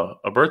have a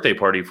birthday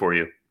party for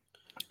you."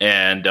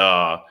 And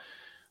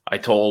I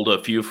told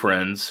a few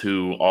friends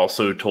who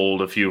also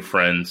told a few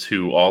friends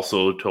who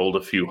also told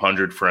a few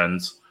hundred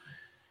friends.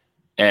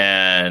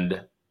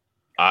 And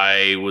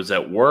I was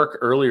at work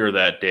earlier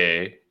that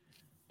day,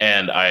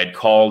 and I had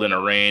called and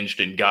arranged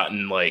and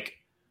gotten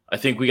I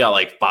think we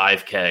got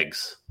 5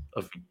 kegs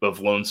of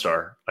Lone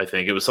Star. I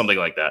think it was something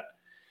like that.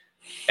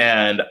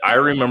 And I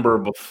remember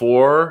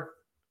before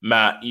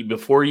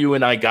you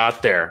and I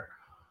got there,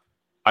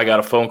 I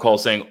got a phone call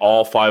saying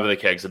all 5 of the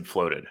kegs had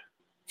floated.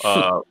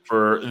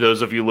 For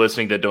those of you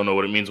listening that don't know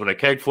what it means when a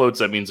keg floats,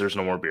 that means there's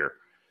no more beer.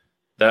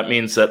 That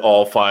means that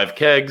all 5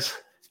 kegs,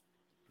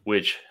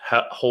 which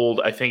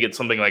hold, I think it's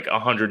something like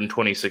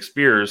 126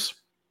 beers,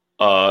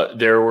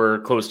 there were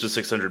close to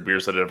 600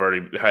 beers that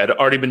had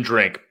already been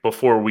drank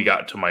before we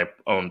got to my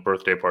own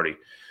birthday party.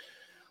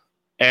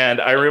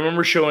 And I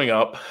remember showing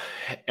up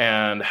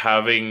and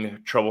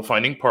having trouble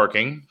finding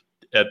parking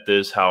at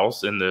this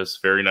house in this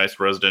very nice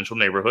residential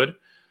neighborhood.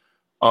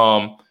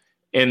 And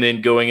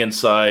then going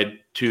inside,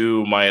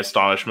 to my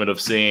astonishment of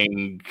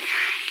seeing,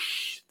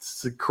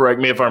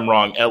 correct me if I'm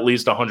wrong, at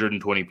least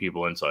 120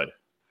 people inside.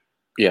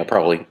 Yeah,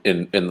 probably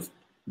in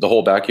the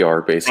whole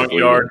backyard, basically. Front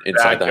yard,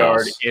 inside backyard,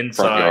 the house,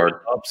 inside, front yard.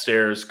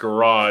 upstairs,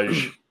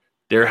 garage.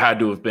 There had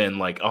to have been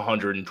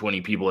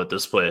 120 people at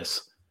this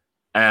place.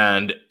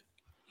 And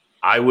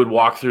I would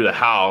walk through the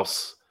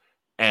house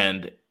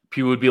and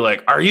people would be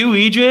like, "Are you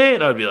EJ?"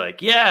 And I'd be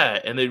like, "Yeah."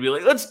 And they'd be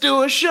like, "Let's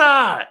do a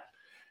shot."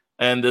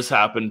 And this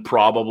happened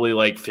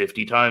probably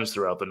 50 times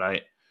throughout the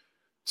night.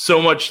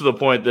 So much to the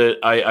point that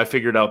I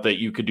figured out that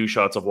you could do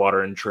shots of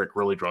water and trick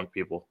really drunk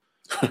people.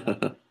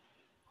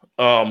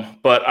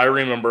 But I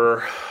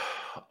remember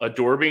a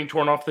door being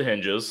torn off the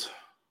hinges.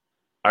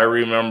 I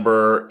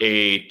remember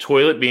a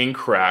toilet being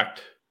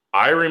cracked.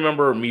 I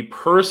remember me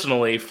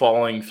personally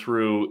falling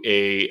through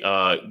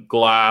a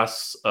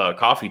glass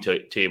coffee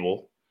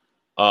table.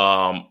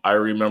 I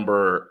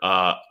remember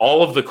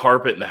all of the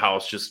carpet in the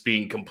house just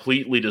being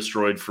completely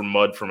destroyed from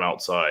mud from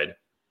outside.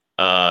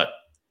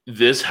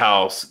 This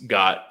house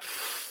got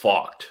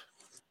fucked.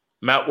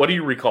 Matt, what do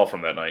you recall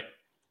from that night?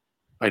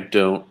 I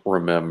don't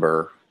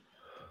remember.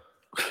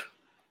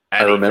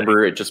 Anything. I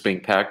remember it just being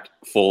packed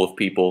full of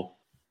people,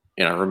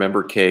 and I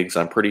remember kegs.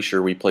 I'm pretty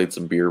sure we played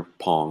some beer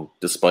pong,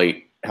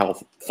 despite how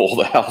full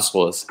the house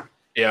was.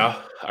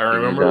 Yeah, I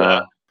remember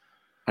that.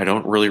 I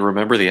don't really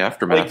remember the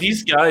aftermath.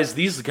 These guys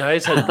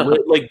had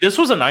this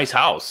was a nice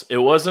house. It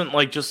wasn't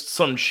just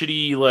some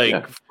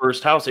shitty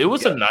first house. It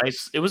was a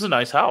nice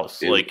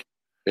house. It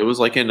was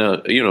in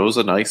a it was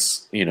a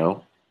nice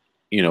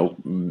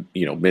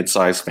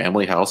mid-sized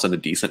family house in a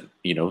decent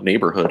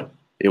neighborhood.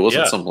 It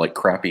wasn't some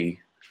crappy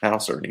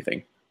house or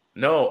anything.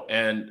 No,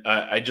 and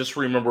I just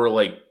remember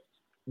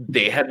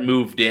they had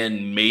moved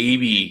in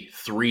maybe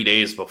 3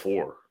 days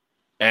before,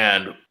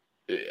 and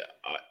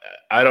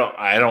I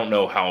don't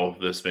know how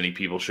this many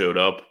people showed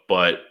up,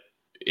 but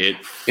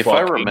If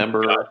I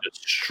remember, got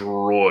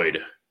destroyed.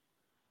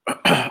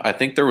 I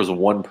think there was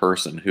one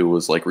person who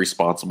was like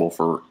responsible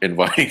for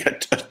inviting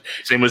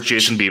Same with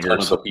Jason Beavers.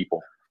 Tons of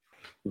people.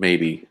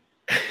 Maybe.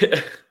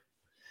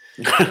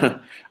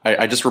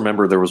 I just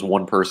remember there was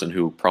one person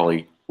who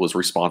probably was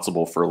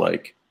responsible for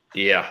like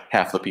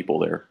half the people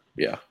there.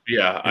 Yeah.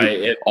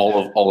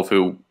 All of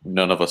who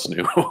none of us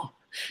knew.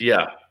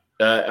 Yeah.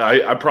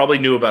 I probably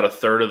knew about a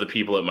third of the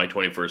people at my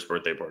 21st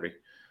birthday party,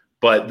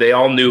 but they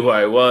all knew who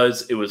I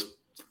was. It was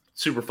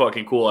super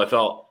fucking cool. I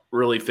felt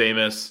really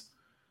famous.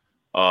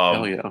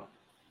 Hell yeah.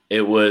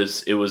 It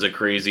was a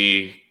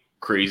crazy,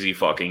 crazy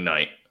fucking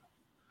night.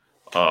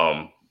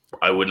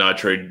 I would not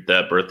trade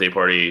that birthday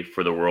party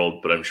for the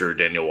world, but I'm sure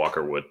Daniel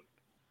Walker would.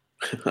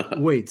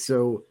 Wait,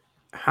 so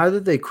how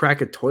did they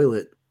crack a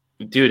toilet?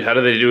 Dude, how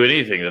did they do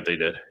anything that they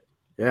did?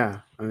 Yeah,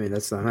 I mean,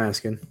 that's what I'm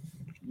asking.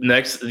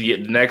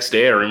 The next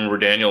day, I remember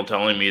Daniel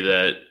telling me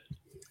that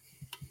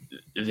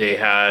they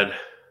had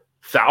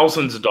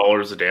thousands of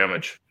dollars of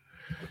damage,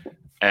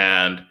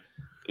 and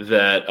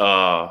that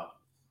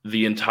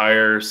the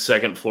entire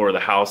second floor of the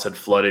house had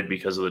flooded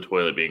because of the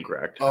toilet being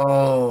cracked.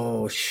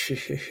 Oh,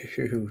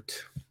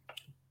 shoot.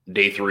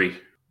 Day 3.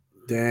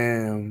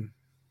 Damn.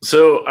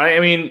 So, I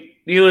mean,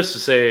 needless to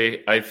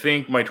say, I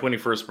think my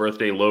 21st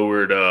birthday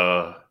lowered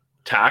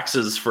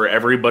taxes for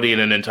everybody in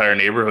an entire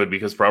neighborhood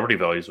because property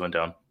values went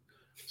down.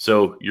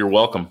 So, you're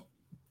welcome.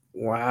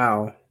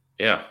 Wow.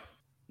 Yeah.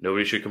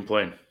 Nobody should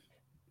complain.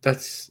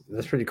 That's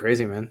pretty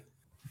crazy, man.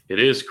 It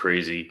is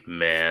crazy,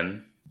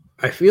 man.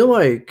 I feel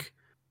like,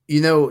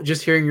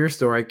 just hearing your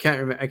story, I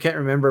can't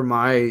remember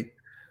my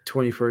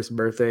 21st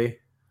birthday.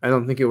 I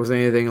don't think it was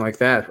anything like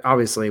that,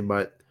 obviously,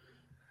 but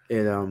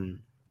it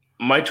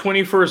my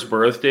 21st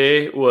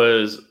birthday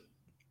was,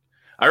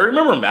 I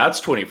remember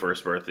Matt's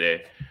 21st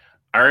birthday.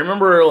 I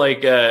remember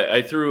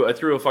I threw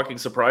a fucking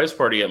surprise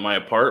party at my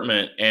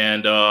apartment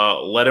and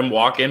let him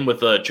walk in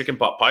with a chicken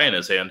pot pie in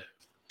his hand.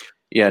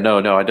 Yeah, no,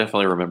 I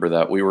definitely remember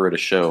that. We were at a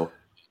show.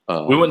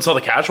 We went and saw the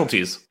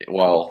Casualties.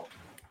 Well,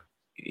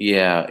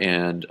 yeah,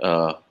 and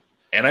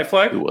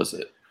Anti-Flag? Who was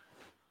it?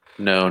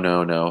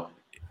 No.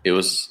 It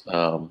was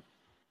God,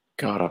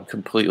 I'm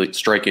completely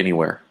Strike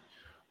Anywhere.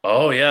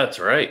 Oh yeah, that's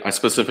right. I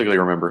specifically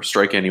remember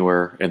Strike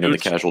Anywhere, and then the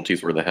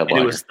Casualties were the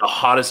headliner. It was the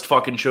hottest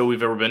fucking show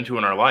we've ever been to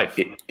in our life.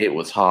 It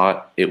was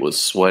hot. It was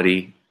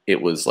sweaty.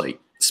 It was like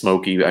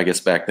smoky. I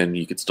guess back then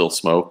you could still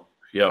smoke.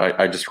 Yeah,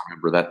 I just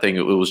remember that thing.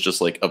 It was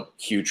just like a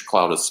huge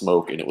cloud of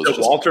smoke, and it was just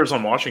Walters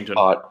on Washington,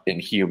 hot and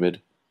humid,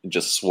 and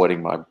just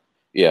sweating my.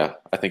 Yeah,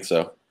 I think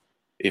so.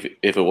 If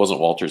it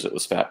wasn't Walters, it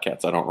was Fat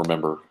Cats. I don't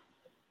remember.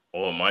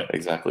 Oh my!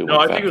 Exactly. No,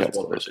 I think it was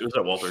Walters. It was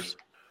at Walters.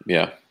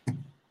 Yeah,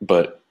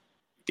 but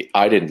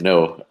I didn't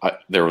know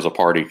there was a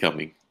party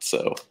coming,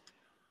 so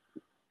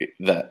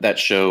that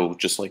show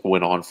just like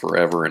went on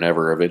forever and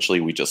ever.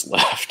 Eventually, we just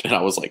left, and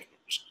I was like,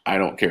 I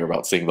don't care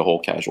about seeing the whole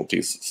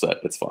Casualties set.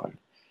 It's fine,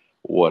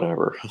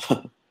 whatever.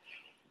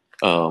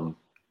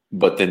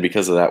 But then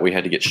because of that, we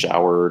had to get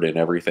showered and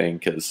everything.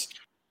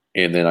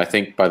 And then I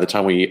think by the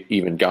time we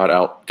even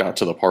got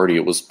to the party,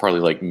 it was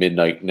probably like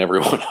midnight, and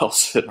everyone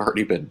else had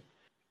already been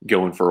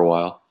going for a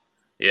while.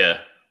 Yeah.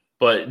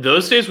 But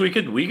those days we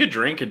could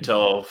drink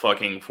until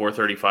fucking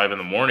 4:35 in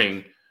the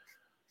morning,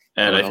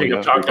 and I think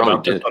I've talked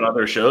about this on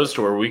other shows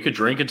to where we could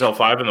drink until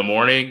 5 in the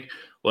morning,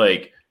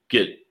 like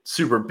get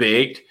super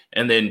baked,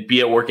 and then be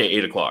at work at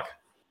 8 o'clock.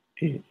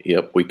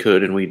 Yep, we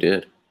could, and we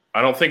did.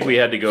 I don't think we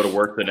had to go to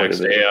work the next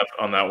day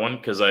on that one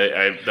because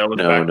that was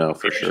no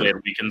for sure. I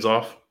had weekends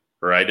off,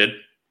 or I did.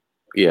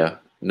 Yeah,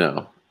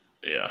 no,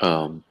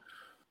 yeah,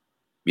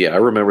 yeah. I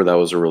remember that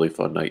was a really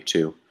fun night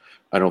too.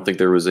 I don't think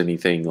there was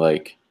anything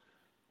like.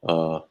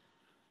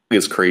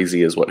 As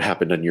crazy as what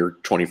happened on your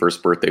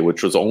 21st birthday,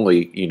 which was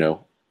only,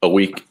 a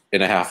week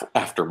and a half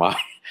after my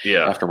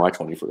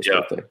 21st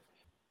birthday.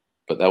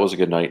 But that was a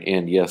good night.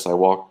 And yes, I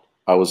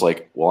was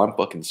like, well, I'm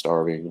fucking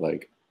starving.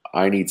 Like,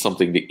 I need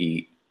something to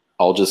eat.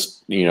 I'll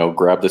just,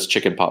 grab this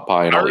chicken pot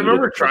pie. And I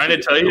remember trying to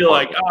tell you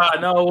like,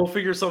 no, we'll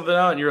figure something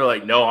out. And you're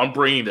like, no, I'm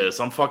bringing this.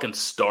 I'm fucking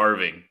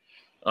starving.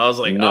 I was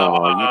like,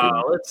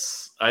 no,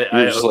 let's. You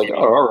were just like,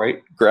 oh, all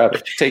right, grab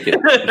it, take it.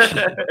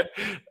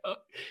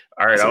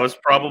 All right, I was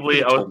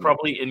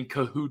probably in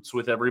cahoots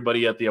with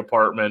everybody at the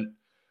apartment,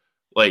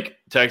 like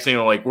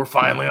texting, like, we're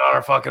finally on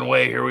our fucking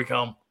way. Here we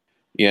come.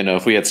 Yeah, no,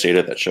 if we had stayed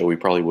at that show, we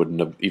probably wouldn't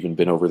have even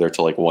been over there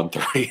till like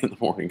 1:30 in the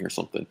morning or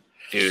something.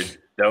 Dude,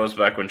 that was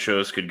back when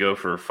shows could go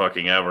for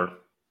fucking ever.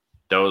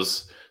 That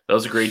was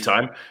a great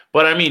time.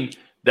 But I mean,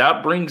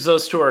 that brings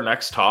us to our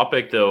next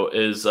topic, though.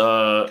 Is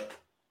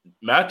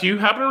Matt, do you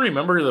happen to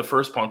remember the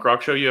first punk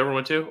rock show you ever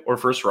went to, or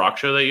first rock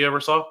show that you ever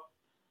saw?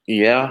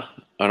 Yeah,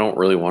 I don't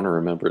really want to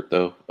remember it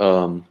though.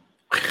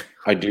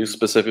 I do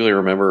specifically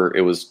remember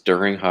it was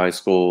during high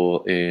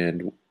school,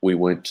 and we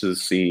went to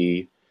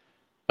see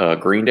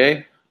Green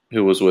Day,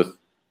 who was with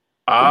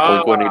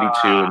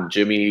Blink-182 and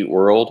Jimmy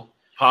World.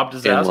 Pop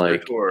Disaster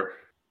Tour.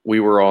 We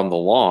were on the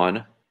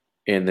lawn,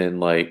 and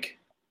then I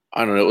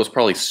don't know, it was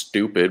probably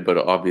stupid, but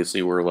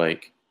obviously we're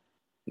like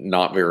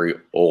not very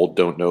old,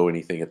 don't know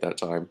anything at that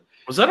time.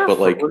 Was that But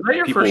like, was that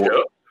your people, first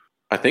show?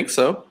 I think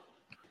so.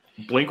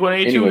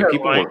 Blink-182 Anyway, had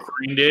people like were-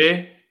 Green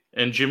Day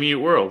and Jimmy Eat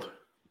World.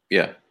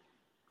 Yeah,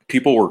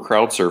 people were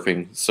crowd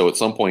surfing. So at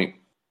some point,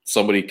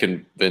 somebody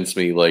convinced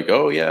me, like,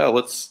 "Oh yeah,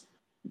 let's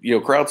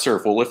crowd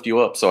surf. We'll lift you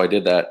up." So I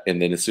did that,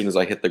 and then as soon as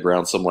I hit the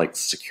ground, some like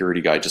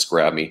security guy just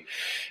grabbed me,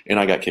 and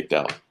I got kicked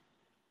out.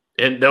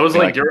 And that was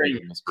And like I during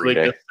completely missed Green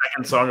like Day. the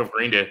second song of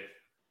Green Day.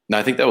 No,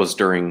 I think that was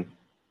during.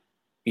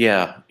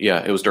 Yeah,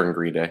 it was during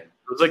Green Day.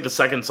 It was like the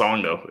second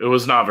song though. It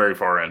was not very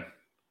far in.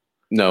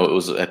 No, it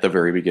was at the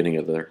very beginning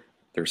of their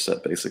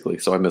set, basically.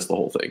 So I missed the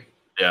whole thing.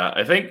 Yeah,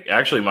 I think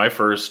actually my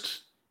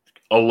first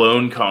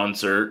alone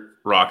concert,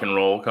 rock and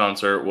roll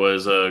concert,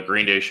 was a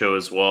Green Day show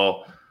as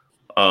well.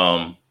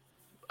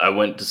 I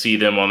went to see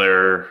them on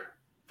their,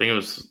 I think it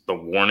was the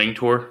Warning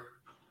tour,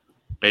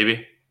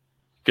 maybe,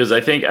 because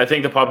I think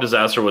the Pop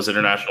Disaster was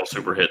International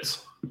Super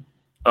Hits.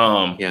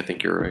 Yeah, I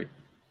think you're right.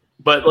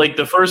 But like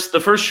the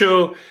first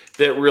show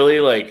that really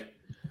like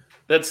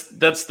that's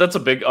a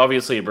big,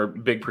 obviously a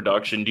big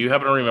production. Do you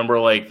happen to remember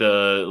like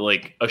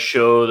a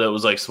show that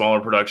was like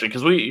smaller production?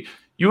 Because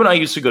you and I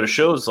used to go to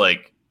shows,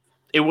 like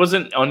it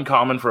wasn't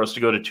uncommon for us to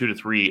go to 2 to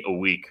 3 a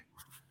week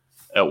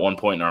at one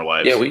point in our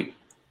lives.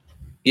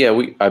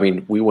 I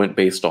mean, we went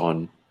based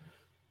on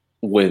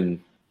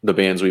when the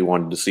bands we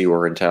wanted to see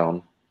were in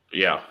town.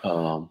 Yeah.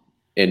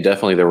 And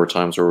definitely there were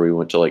times where we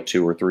went to like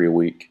 2 or 3 a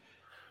week,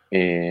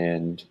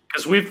 and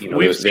because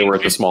they were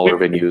at the smaller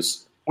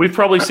venues. We've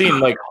probably seen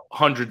like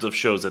hundreds of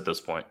shows at this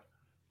point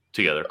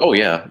together. Oh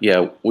yeah.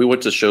 We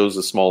went to shows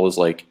as small as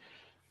like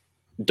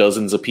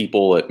dozens of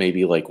people at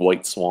maybe like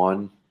White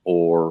Swan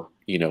or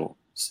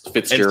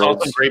Fitzgerald's. And saw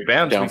some great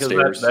bands downstairs.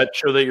 Because that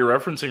show that you're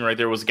referencing right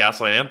there was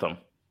Gaslight Anthem.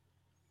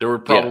 There were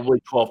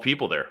probably 12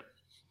 people there.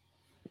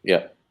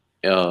 Yeah.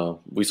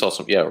 We saw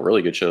some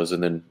really good shows,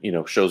 and then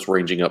shows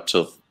ranging up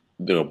to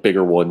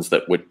bigger ones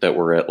that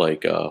were at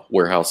like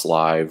Warehouse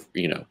Live,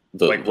 the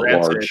Rancid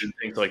large and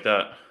things like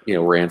that.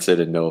 Rancid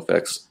and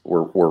NoFX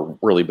were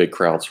really big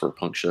crowds for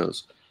punk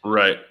shows.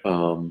 Right.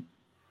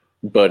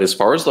 But as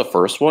far as the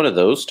first one of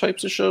those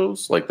types of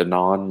shows, like the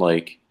non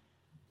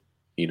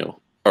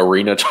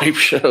arena type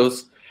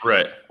shows,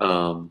 right.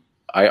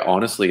 I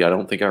honestly, I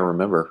don't think I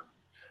remember.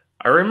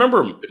 I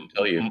remember. I couldn't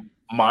tell you.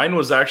 Mine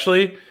was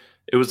actually,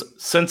 it was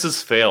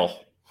Census Fail.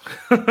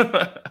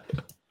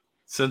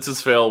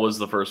 Census Fail was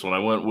the first one. I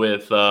went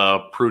with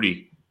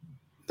Prudy.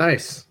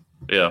 Nice.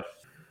 Yeah.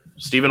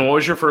 Steven, what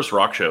was your first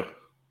rock show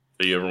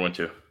that you ever went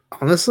to?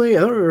 Honestly,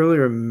 I don't really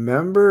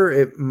remember.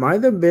 It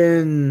might have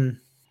been.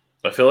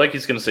 I feel like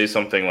he's going to say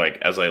something like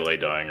As I Lay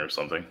Dying or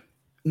something.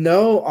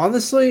 No,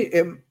 honestly, I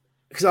it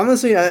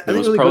didn't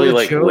was really probably go to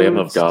like shows. Lamb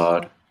of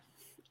God.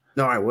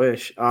 No, I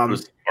wish. It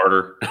was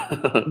harder.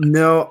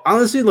 No,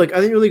 honestly, like I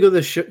didn't really go to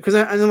the show because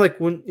I know like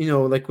when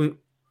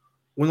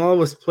when all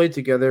of us played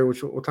together,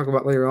 which we'll talk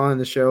about later on in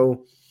the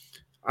show.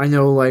 I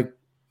know like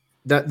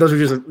that those are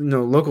just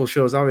local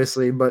shows,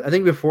 obviously, but I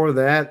think before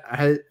that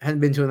I hadn't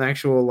been to an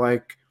actual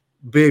like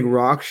big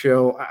rock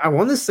show. I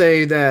want to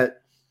say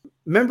that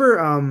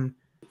remember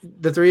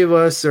the three of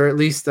us, or at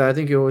least I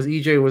think it was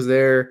EJ was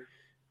there.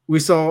 We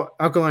saw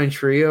Alkaline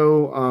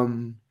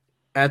Trio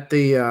at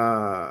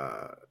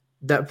the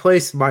that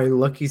place by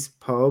Lucky's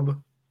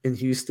Pub in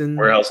Houston.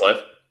 Warehouse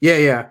Live?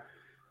 Yeah.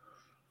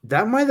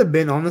 That might have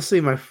been honestly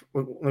one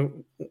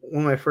of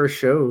my first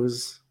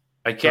shows.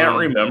 I can't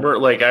remember.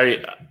 Like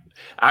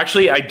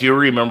I do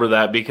remember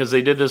that because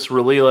they did this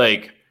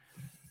really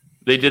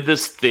they did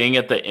this thing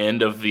at the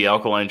end of the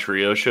Alkaline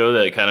Trio show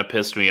that kind of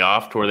pissed me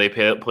off, to where they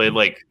played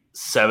like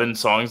 7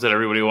 songs that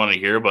everybody wanted to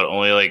hear, but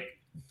only like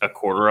a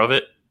quarter of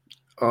it.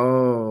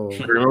 Oh,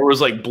 I remember it was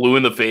like Blue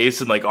in the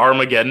Face and like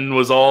Armageddon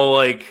was all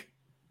like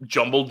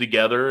jumbled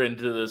together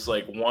into this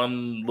like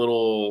one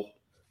little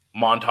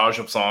montage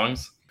of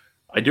songs.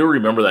 I do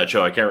remember that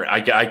show.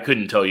 I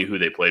couldn't tell you who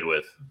they played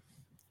with.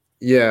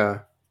 Yeah.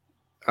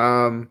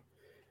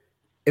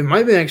 It might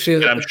have been actually.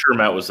 And I'm sure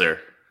Matt was there.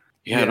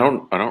 Yeah, I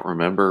don't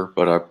remember,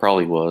 but I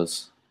probably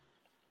was.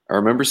 I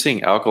remember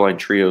seeing Alkaline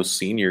Trio's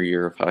senior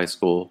year of high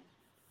school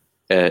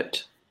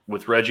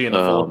with Reggie and the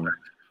Full Effect.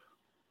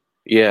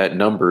 Yeah, at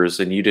Numbers,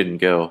 and you didn't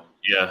go.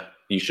 Yeah.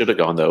 You should have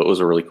gone, though. It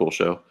was a really cool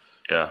show.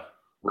 Yeah.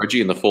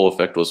 Reggie and the Full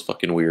Effect was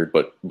fucking weird,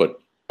 but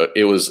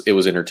it was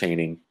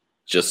entertaining.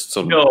 Just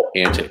some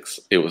antics.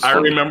 It was funny.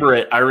 I remember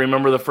it. I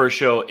remember the first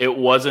show. It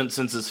wasn't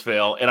Census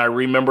Fail, and I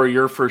remember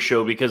your first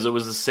show because it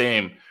was the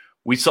same.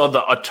 We saw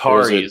the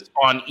Ataris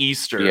on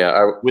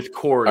Easter with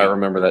Corey. I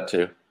remember that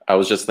too. I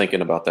was just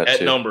thinking about that at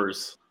too.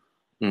 Numbers.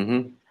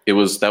 Mm-hmm.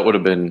 That would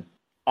have been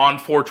on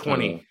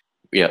 420.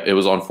 It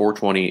was on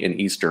 420 and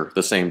Easter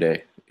the same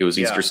day. It was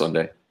Easter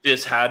Sunday.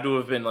 This had to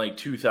have been like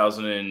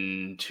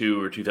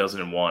 2002 or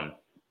 2001.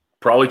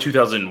 Probably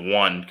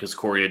 2001 because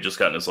Corey had just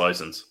gotten his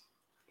license.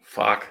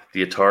 Fuck,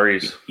 the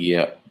Ataris.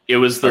 Yeah. It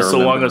was the So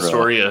Long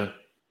Astoria.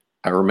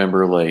 I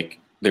remember like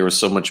there was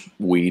so much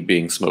weed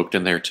being smoked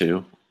in there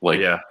too.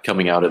 Like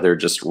coming out of there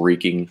just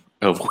reeking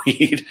of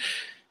weed.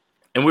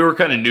 And we were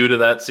kind of new to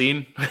that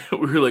scene. We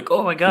were like,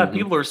 oh my God,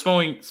 people are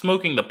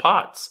smoking the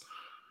pots.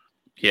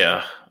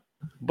 Yeah.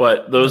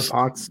 But those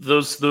Pots.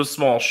 those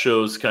small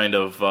shows kind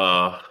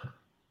of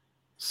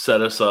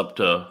set us up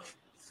to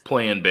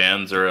play in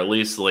bands, or at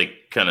least like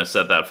kind of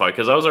set that fight.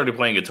 Because I was already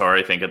playing guitar,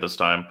 I think, at this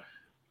time.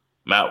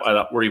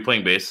 Matt, were you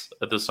playing bass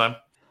at this time?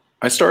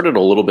 I started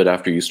a little bit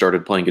after you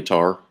started playing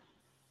guitar.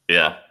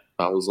 Yeah.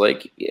 I was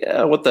like,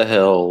 yeah, what the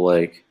hell?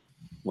 Like,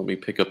 let me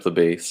pick up the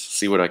bass,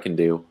 see what I can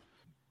do.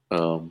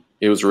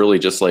 It was really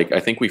just like, I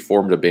think we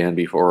formed a band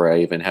before I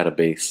even had a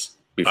bass,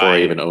 before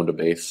I even owned a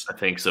bass. I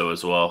think so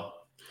as well.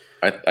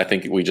 I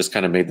think we just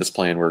kind of made this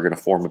plan. We're going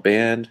to form a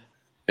band,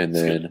 and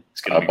then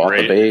I bought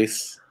great. the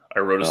bass. I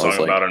wrote a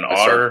song about an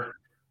otter.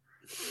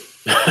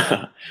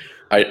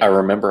 I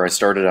remember I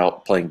started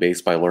out playing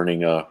bass by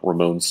learning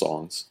Ramones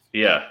songs.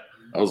 Yeah.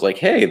 I was like,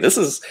 hey, this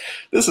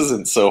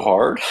isn't so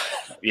hard.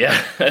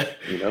 Yeah.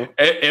 You know?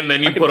 And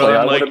then you I put on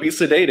I like, want to be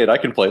sedated. I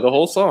can play the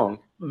whole song.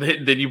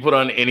 Then you put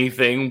on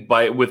anything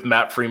with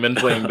Matt Freeman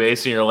playing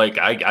bass, and you're like,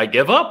 I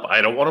give up.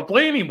 I don't want to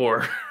play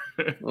anymore.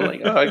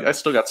 Like, oh, I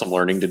still got some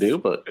learning to do,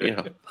 but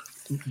yeah.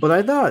 But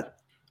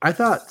I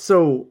thought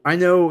so. I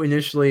know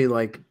initially,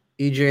 like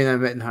EJ and I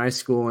met in high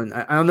school, and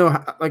I don't know,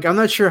 like I'm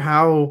not sure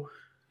how.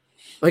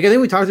 Like I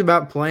think we talked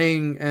about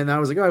playing, and I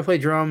was like, "Oh, I play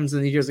drums,"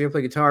 and EJ was like, "I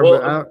play guitar." Well,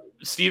 but I don't,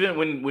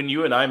 Steven, when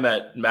you and I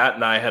met, Matt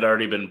and I had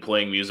already been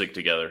playing music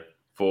together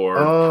for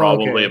Oh,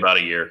 probably okay. about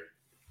a year.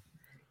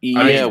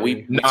 Yeah, mean,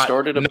 we Not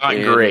started a not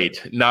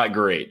band. not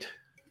great.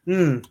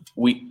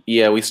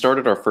 We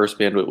started our first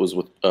band. It was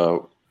with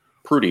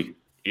Prudy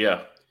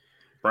Yeah,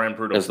 Brian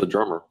Prudhomme. as the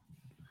drummer,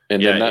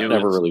 and Yeah, then that it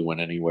never was- really went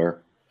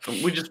anywhere.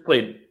 We just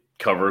played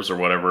covers or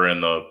whatever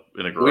in the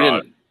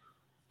garage.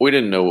 We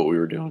didn't know what we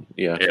were doing.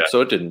 Yeah, Yeah.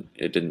 so it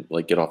didn't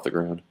like get off the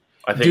ground.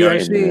 I think Dude, I-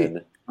 actually- And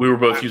then, we were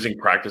both using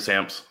practice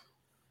amps,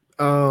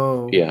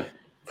 oh yeah,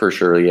 for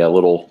sure. Yeah,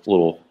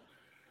 little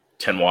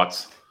 10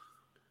 watts.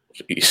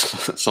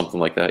 something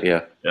like that.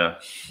 Yeah. Yeah.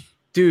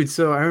 dude.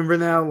 So I remember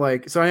now,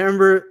 like, so I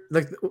remember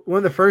like one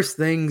of the first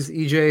things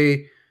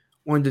EJ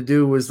wanted to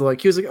do was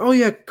like he was like, "Oh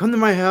yeah, come to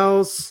my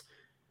house.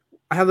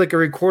 I have like a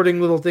recording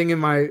little thing in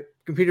my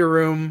computer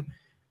room,"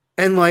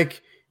 and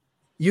like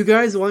you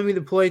guys wanted me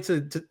to play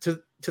to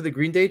the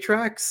Green Day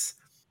tracks,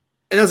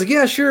 and I was like,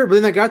 "Yeah, sure." But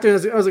then I got there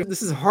and I was like,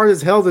 "This is hard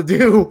as hell to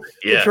do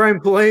Yeah. to try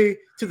and play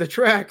to the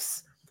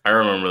tracks." I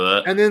remember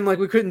that. And then like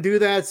we couldn't do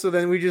that, so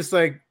then we just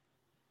like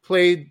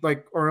played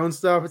like our own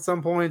stuff at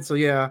some point. So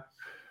yeah,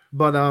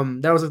 but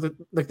that was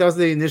that was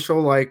the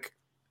initial like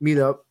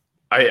meetup.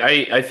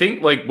 I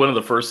think like one of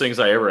the first things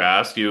I ever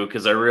asked you,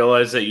 because I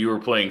realized that you were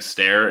playing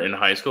snare in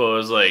high school. I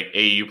was like,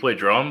 "Hey, you play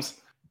drums?"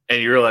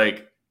 And you're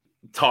like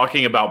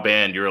talking about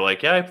band. You were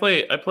like, "Yeah, I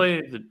play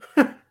the."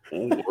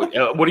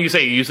 What do you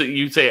say?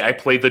 You say I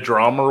play the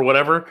drum or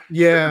whatever.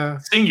 Yeah,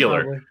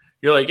 Singular. probably.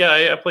 You're like,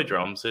 "Yeah, I play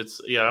drums.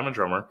 I'm a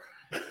drummer."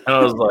 And I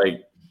was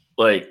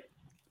like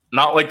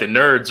not like the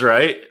nerds,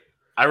 right?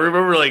 I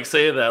remember like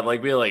saying that,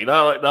 like being like,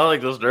 not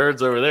like those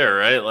nerds over there,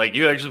 right? Like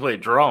you actually play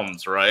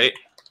drums, right?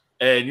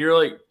 And you're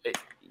like,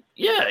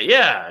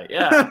 yeah.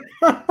 And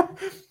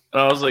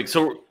I was like,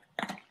 so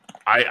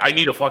I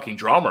need a fucking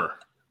drummer.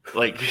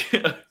 Like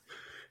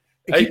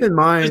Keep in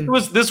mind,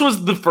 this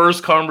was the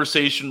first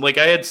conversation. Like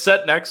I had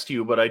sat next to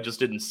you, but I just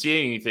didn't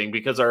see anything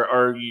because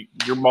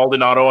you're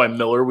Maldonado, I'm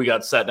Miller. We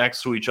got sat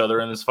next to each other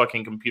in this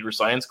fucking computer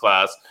science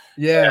class.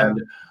 yeah,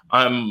 And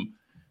I'm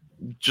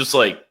just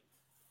like,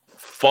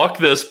 fuck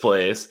this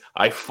place.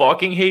 I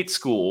fucking hate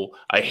school.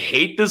 I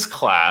hate this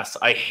class.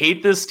 I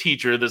hate this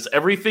teacher. This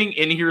everything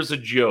in here is a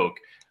joke.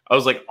 I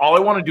was like, all I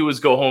want to do is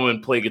go home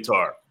and play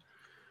guitar.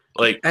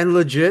 Like, and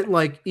legit,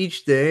 like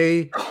each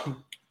day,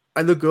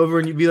 I look over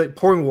and you'd be like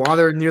pouring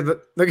water near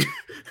the like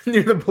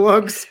near the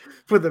plugs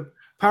for the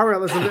power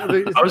outlets.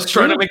 I was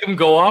trying to make them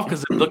go off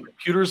because if the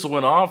computers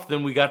went off,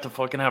 then we got to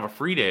fucking have a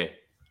free day.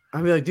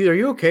 I'd be like, dude, are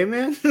you okay,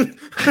 man?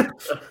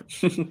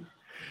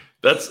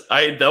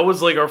 That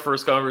was like our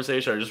first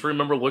conversation. I just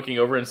remember looking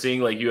over and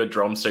seeing like you had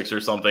drumsticks or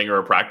something or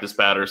a practice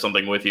pad or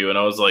something with you, and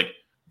I was like,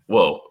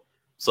 "Whoa,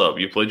 what's up?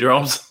 You play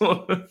drums?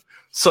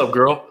 What's up,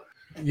 girl?"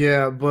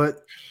 Yeah,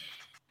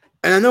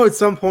 and I know at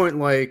some point,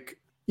 like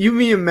you,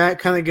 me, and Matt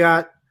kind of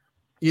got,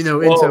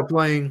 into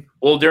playing.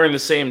 Well, during the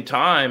same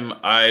time,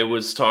 I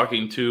was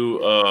talking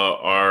to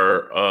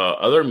our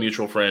other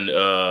mutual friend,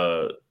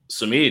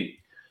 Samid.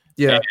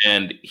 Yeah,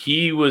 and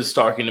he was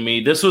talking to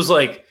me. This was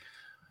like,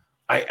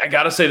 I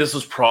gotta say, this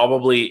was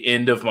probably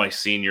end of my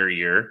senior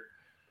year,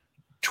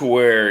 to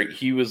where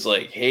he was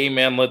like, "Hey,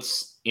 man,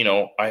 let's,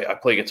 I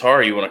play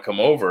guitar. You want to come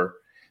over?"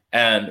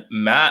 And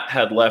Matt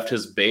had left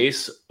his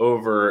bass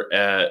over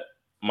at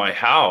my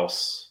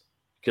house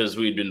because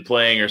we'd been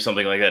playing or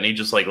something like that, and he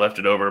just like left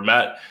it over.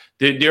 Matt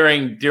did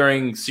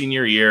during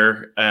senior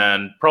year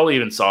and probably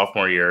even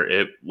sophomore year.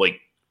 It like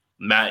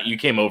Matt, you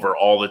came over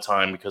all the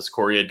time because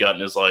Corey had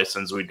gotten his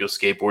license. We'd go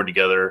skateboard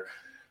together,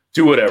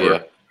 do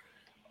whatever.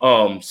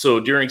 Yeah. So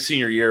during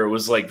senior year, it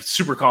was like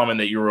super common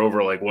that you were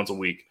over like once a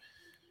week.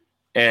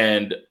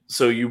 And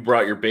so you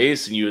brought your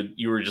bass and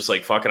you were just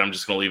like, fuck it, I'm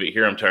just going to leave it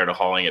here. I'm tired of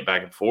hauling it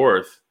back and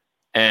forth.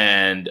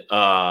 And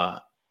I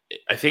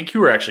think you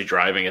were actually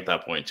driving at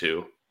that point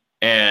too.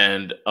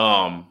 And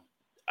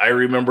I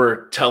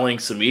remember telling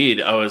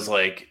Samid, I was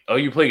like, "Oh,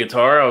 you play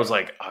guitar?" I was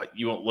like,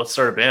 let's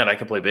start a band. I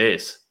can play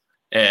bass."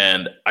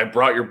 And I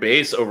brought your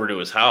bass over to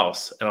his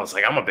house, and I was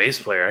like, "I'm a bass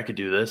player. I could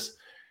do this."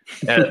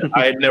 And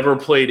I had never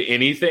played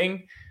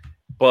anything,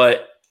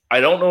 but I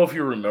don't know if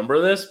you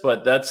remember this,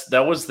 but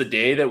that was the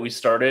day that we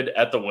started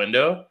at the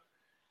window.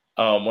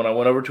 When I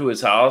went over to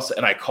his house,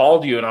 and I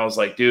called you, and I was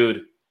like,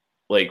 "Dude,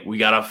 like, we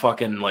gotta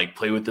fucking like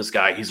play with this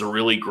guy. He's a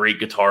really great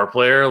guitar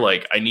player.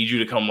 Like, I need you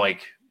to come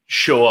like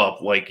show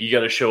up. Like, you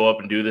got to show up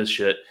and do this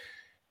shit."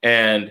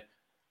 And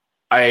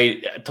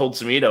I told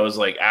Samita, I was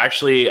like,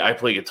 "Actually, I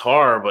play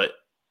guitar, but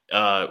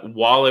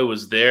while I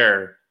was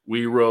there,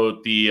 we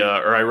wrote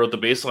I wrote the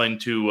bass line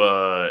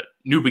to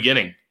New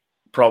Beginning.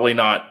 Probably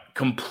not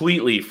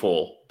completely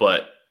full,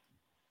 but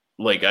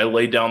like I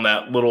laid down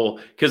that little,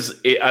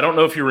 because I don't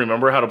know if you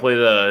remember how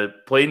to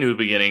play New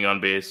Beginning on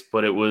bass,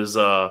 but it was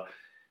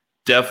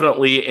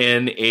definitely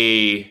in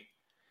a.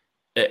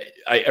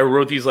 I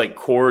wrote these like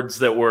chords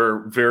that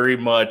were very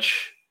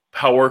much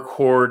power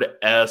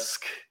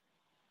chord-esque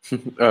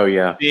Oh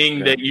yeah, thing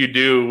that you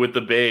do with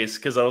the bass,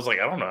 because I was like,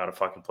 I don't know how to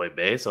fucking play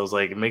bass. I was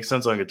like, it makes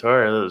sense on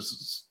guitar. It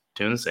was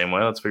tuned the same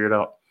way. Let's figure it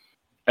out.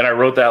 And I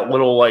wrote that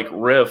little like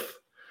riff,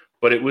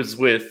 but it was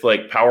with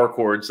like power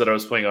chords that I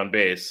was playing on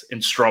bass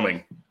and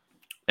strumming.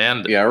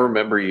 And yeah, I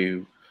remember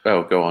you.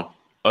 Oh, go on.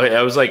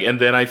 I was like, and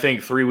then I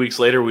think 3 weeks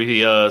later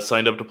we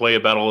signed up to play a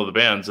Battle of the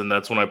Bands, and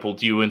that's when I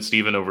pulled you and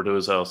Steven over to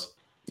his house.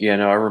 Yeah,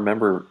 no, I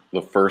remember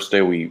the first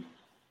day we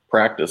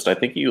practiced. I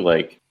think you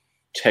like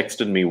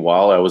texted me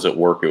while I was at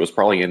work. It was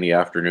probably in the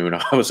afternoon.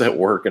 I was at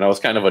work, and I was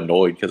kind of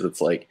annoyed because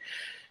it's like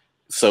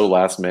so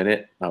last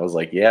minute. I was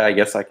like, yeah, I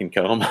guess I can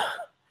come.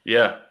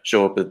 Yeah.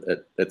 Show up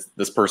at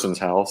this person's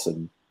house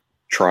and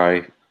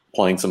try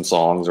playing some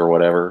songs or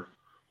whatever.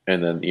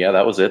 And then, yeah,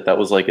 that was it. That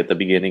was like at the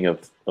beginning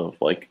of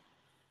like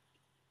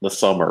the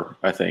summer,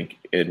 I think.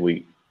 And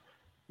we,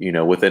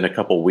 within a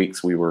couple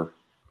weeks, we were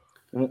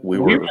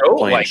playing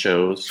like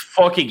shows.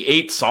 Fucking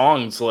 8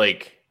 songs,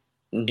 like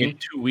in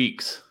 2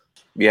 weeks.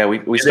 Yeah,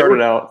 we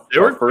started out.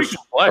 Our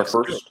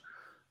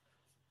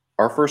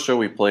first show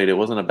we played, it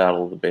wasn't a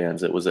Battle of the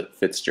Bands. It was at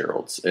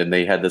Fitzgerald's, and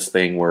they had this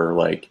thing where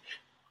like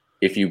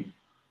if you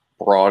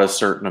brought a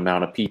certain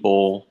amount of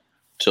people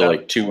to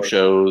like 2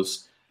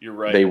 shows, you're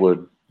right. They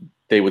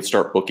would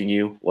start booking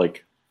you.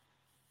 Like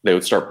they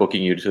would start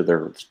booking you to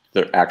their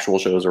actual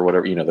shows or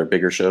whatever, their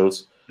bigger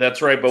shows.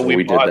 That's right. But so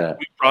we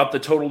brought the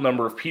total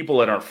number of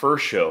people at our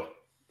first show.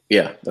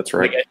 Yeah, that's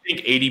right. Like, I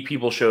think 80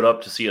 people showed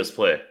up to see us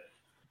play.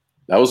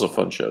 That was a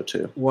fun show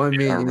too. Well, I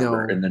mean, and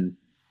then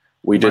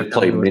we did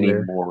play many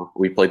more.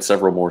 We played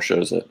several more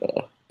shows at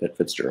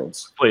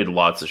Fitzgerald's. Played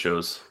lots of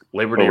shows.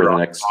 Labor Day over the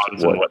next and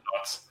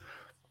whatnots.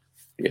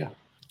 Yeah,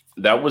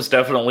 that was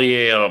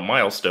definitely a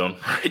milestone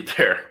right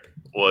there.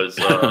 Was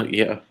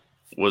yeah.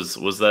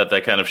 Was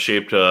that kind of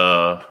shaped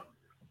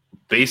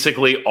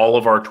basically all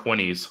of our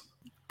 20s?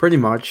 Pretty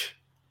much.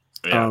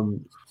 Yeah.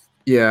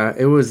 Yeah,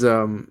 it was.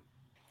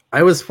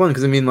 It was fun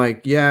because I mean,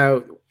 like, yeah,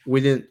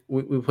 we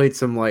played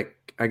some like,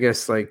 I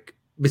guess, like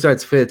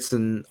besides Fitz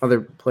and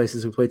other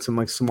places, we played some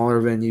like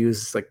smaller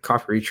venues like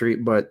Coffee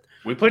Retreat, but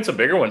we played some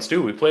bigger ones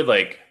too. We played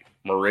like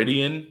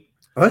Meridian.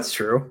 Oh, that's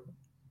true.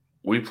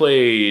 We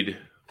played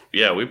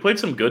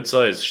some good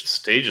sized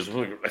stages.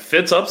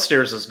 Fitz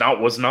upstairs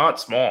was not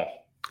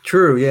small.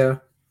 True, yeah.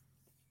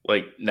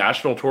 Like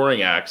national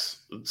touring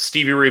acts.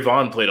 Stevie Ray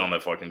Vaughan played on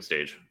that fucking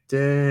stage.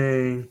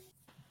 Dang.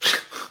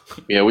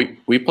 Yeah,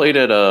 we played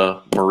at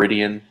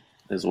Meridian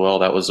as well.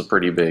 That was a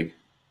pretty big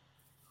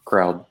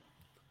crowd.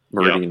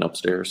 Meridian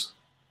upstairs.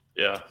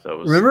 Yeah, that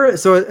was. Remember?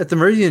 So at the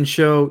Meridian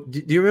show,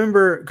 do you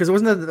remember? Because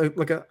wasn't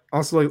that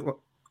also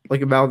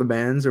like about the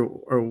bands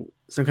or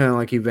some kind of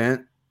like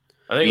event?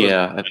 I think.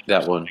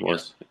 That one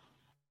was.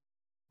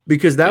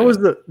 Because that was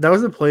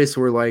the place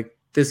where like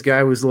this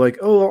guy was like,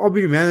 "Oh, I'll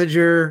be your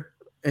manager,"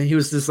 and he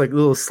was this like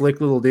little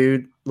slick little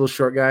dude, little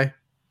short guy.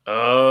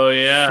 Oh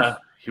yeah,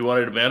 he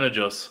wanted to manage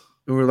us.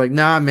 And we're like,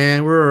 "Nah,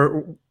 man,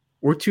 we're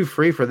too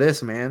free for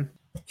this, man."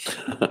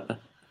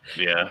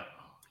 Yeah.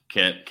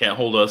 Can't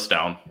hold us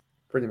down.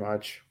 Pretty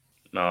much.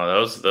 No, that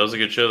was a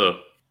good show though.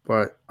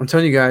 But I'm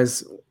telling you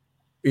guys,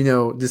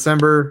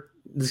 December,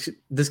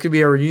 this could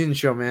be a reunion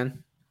show,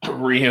 man.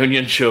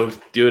 Reunion show,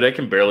 dude. I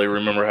can barely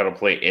remember how to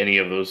play any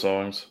of those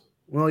songs.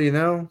 Well,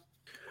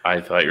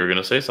 I thought you were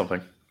gonna say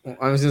something.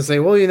 I was gonna say,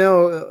 well,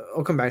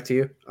 I'll come back to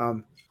you.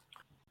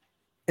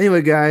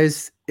 Anyway,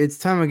 guys, it's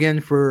time again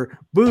for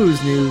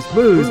booze news.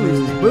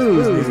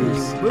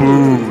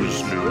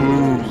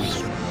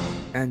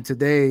 And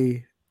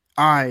today,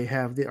 I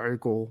have the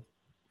article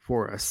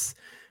for us.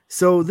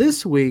 So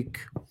this week,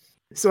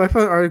 I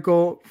found an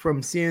article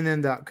from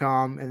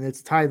CNN.com, and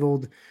it's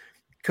titled,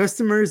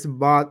 "Customers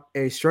Bought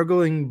a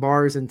Struggling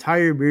Bar's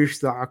Entire Beer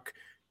Stock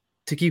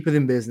to Keep It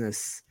in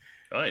Business."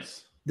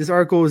 Nice. This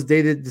article is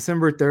dated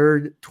December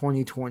 3rd,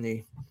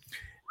 2020.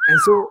 And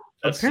so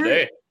that's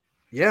today.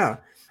 Yeah.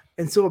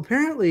 And so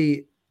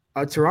apparently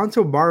a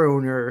Toronto bar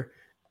owner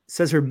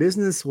says her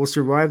business will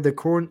survive the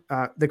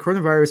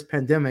coronavirus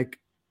pandemic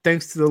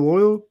thanks to the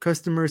loyal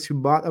customers who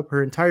bought up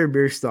her entire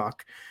beer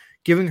stock,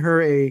 giving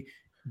her a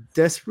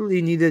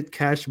desperately needed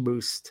cash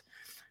boost.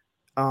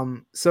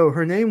 So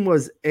her name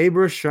was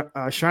Abra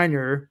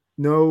Shiner,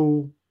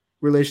 no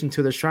relation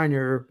to the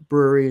Shiner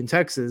Brewery in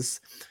Texas.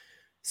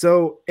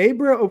 So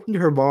Abra opened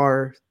her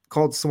bar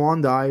called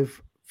Swan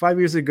Dive 5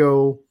 years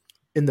ago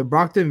in the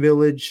Brockton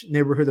Village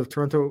neighborhood of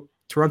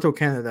Toronto,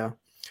 Canada.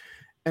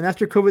 And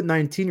after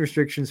COVID-19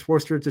 restrictions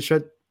forced her to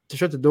shut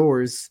the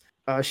doors,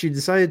 she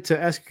decided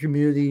to ask her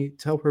community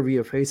to help her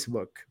via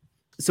Facebook.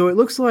 So it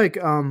looks like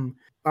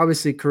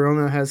obviously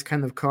Corona has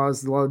kind of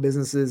caused a lot of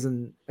businesses,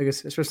 and I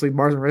guess especially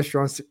bars and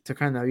restaurants to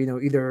kind of,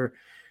 either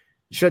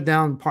shut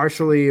down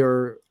partially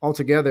or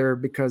altogether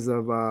because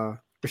of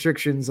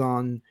restrictions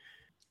on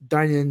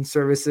dine-in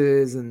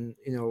services and,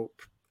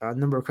 a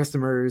number of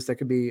customers that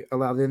could be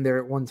allowed in there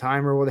at one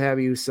time or what have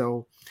you.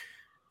 So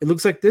it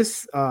looks like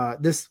this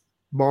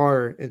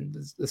bar and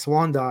the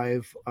Swan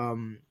Dive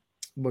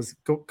was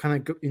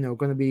going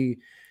to be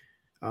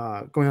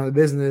going out of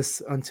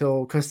business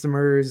until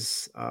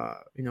customers,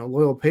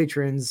 loyal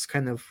patrons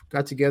kind of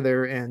got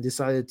together and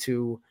decided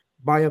to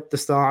buy up the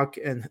stock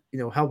and,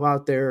 help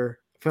out their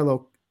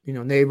fellow,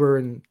 neighbor,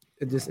 and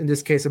in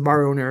this case, a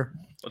bar owner.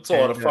 That's a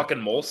lot of fucking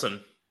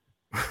Molson.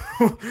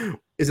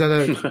 Is that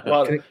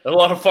a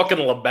lot of fucking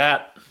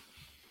Labatt?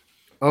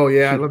 Oh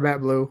yeah,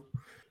 Labatt Blue.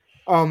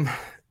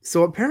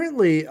 So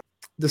apparently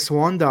the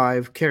Swan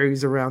Dive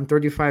carries around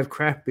 35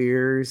 craft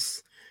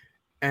beers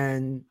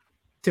and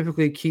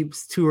typically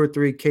keeps 2 or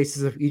 3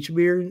 cases of each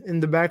beer in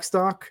the back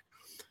stock.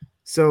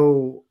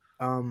 So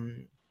I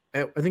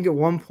think at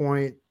one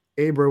point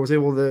Abra was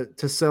able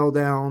to sell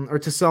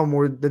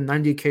more than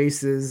 90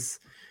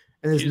 cases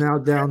and is now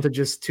down to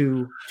just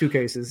two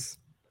cases.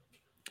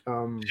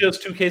 She has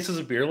 2 cases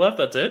of beer left.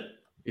 That's it.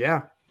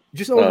 Yeah.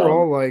 Just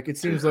overall, it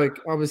seems like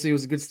obviously it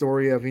was a good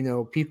story of,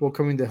 people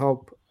coming to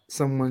help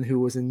someone who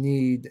was in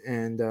need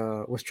and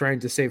was trying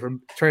to stay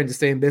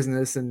in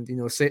business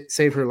and,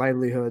 save her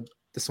livelihood,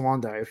 the Swan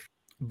Dive.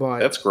 But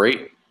that's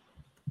great.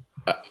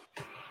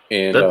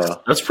 And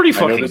that's pretty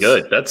fucking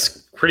good.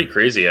 That's pretty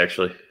crazy,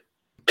 actually.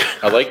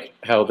 I like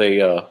how they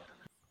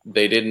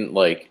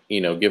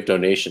didn't give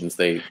donations.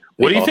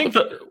 What do you think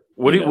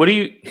What do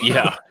you?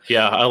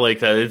 Yeah, I like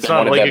that. It's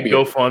not like a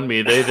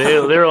GoFundMe.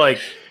 They're like,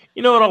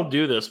 you know what? I'll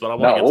do this, but I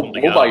want to get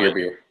something. We'll buy your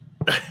beer.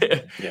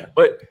 Yeah.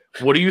 But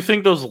what do you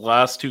think those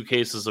last 2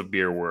 cases of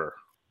beer were?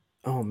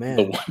 Oh man,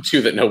 the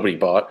 2 that nobody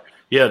bought.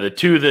 Yeah, the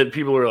 2 that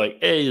people were like,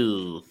 "Hey,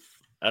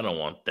 I don't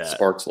want that."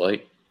 Sparks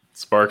Light,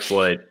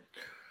 and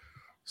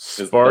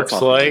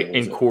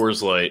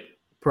Coors Light.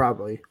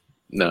 Probably.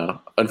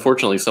 No,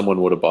 unfortunately, someone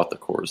would have bought the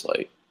Coors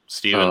Light.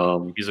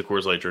 Steven, he's a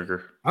Coors Light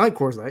drinker. I like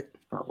Coors Light.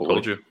 Probably.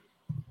 Told you.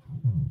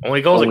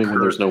 Only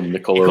when there's no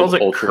Michelob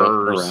Ultra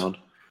around.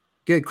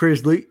 Get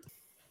Coors Light.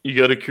 You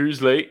got a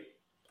Coors Light?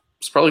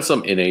 It's probably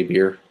some NA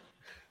beer.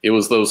 It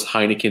was those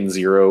Heineken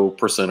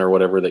 0% or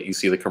whatever that you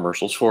see the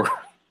commercials for.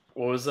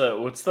 What was that?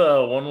 What's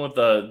the one with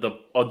the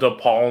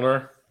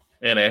Polliner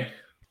NA?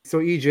 So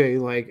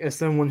EJ, as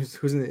someone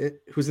who's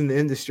in the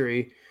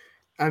industry,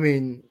 I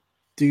mean,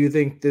 do you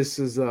think this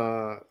is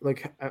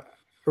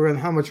around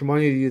how much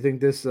money do you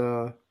think this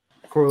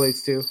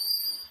correlates to?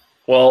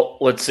 Well,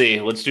 let's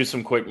see. Let's do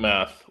some quick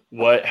math.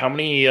 How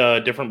many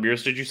different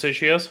beers did you say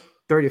she has?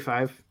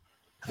 35.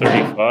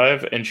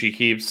 35, and she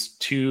keeps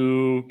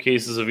 2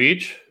 cases of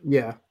each?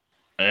 Yeah.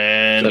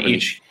 And 70.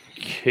 Each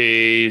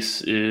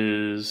case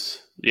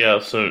is,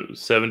 so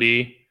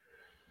 70.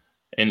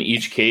 And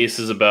each case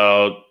is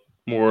about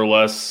more or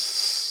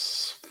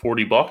less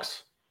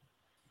 $40.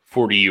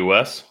 40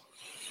 US.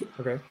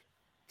 Okay.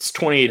 It's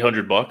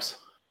 $2,800.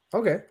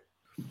 Okay.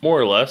 More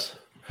or less.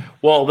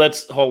 Well,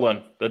 that's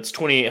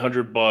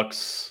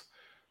 $2,800.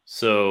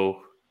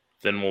 So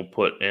then we'll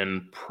put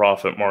in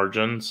profit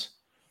margins.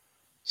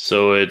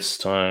 So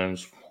it's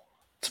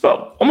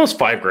about almost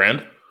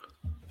 $5,000.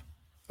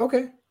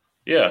 Okay.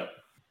 Yeah.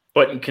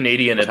 But in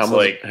Canadian, it's how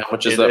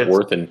much is that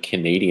worth in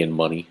Canadian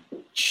money?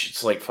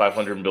 It's like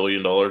 $500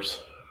 billion.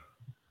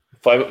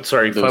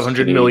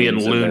 500 million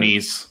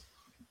loonies.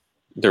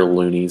 They're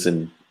loonies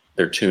and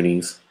they're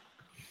toonies.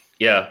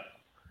 Yeah.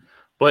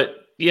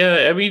 But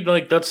yeah, I mean,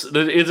 it's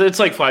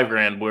like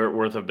 $5,000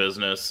 worth of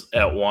business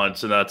at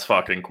once, and that's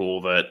fucking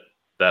cool that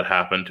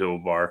happened to a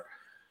bar.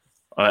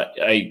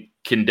 I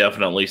can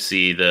definitely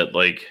see that,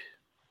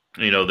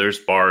 there's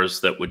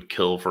bars that would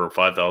kill for a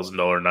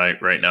 $5,000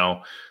 night right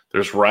now.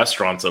 There's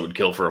restaurants that would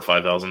kill for a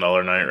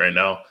 $5,000 night right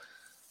now.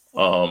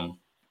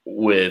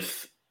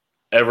 With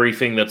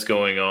everything that's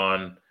going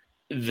on,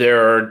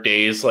 there are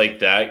days like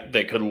that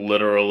could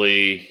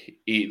literally,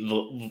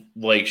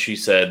 like she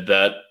said,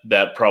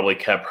 that probably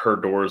kept her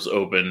doors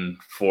open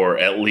for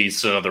at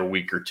least another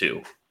week or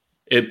 2.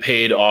 It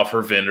paid off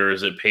her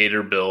vendors, it paid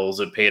her bills,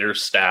 it paid her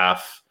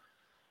staff.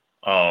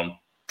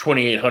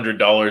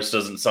 $2,800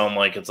 doesn't sound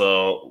like it's a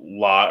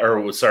lot,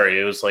 or sorry,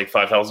 it was like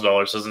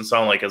 $5,000 doesn't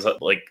sound like it's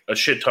like a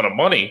shit ton of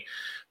money,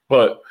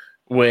 but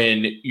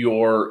when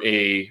you're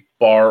a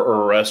bar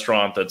or a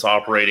restaurant that's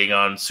operating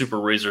on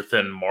super razor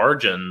thin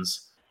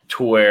margins,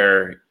 to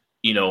where,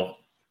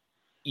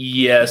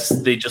 yes,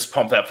 they just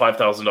pump that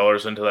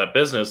 $5,000 into that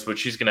business, but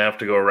she's going to have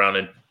to go around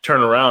and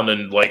turn around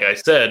and, like I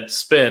said,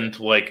 spend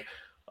like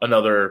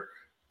another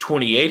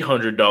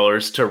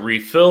 $2,800 to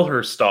refill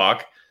her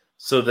stock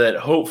so that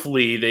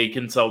hopefully they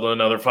can sell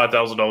another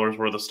 $5,000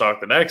 worth of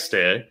stock the next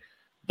day.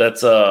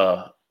 That's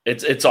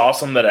it's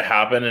awesome that it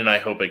happened, and I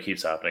hope it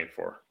keeps happening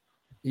for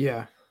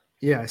her.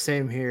 Yeah,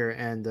 same here.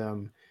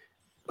 And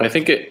I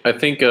think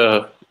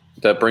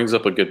that brings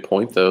up a good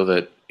point, though,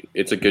 that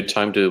it's a good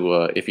time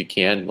to, if you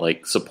can,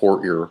 like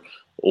support your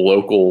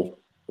local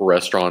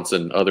restaurants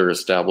and other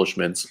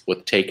establishments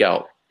with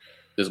takeout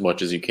as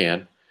much as you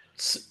can.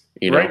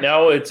 Right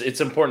now,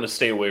 it's important to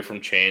stay away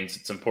from chains.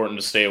 It's important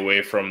to stay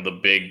away from the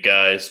big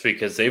guys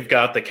because they've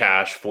got the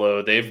cash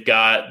flow. They've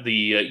got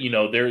the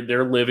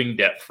they're living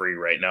debt free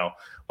right now.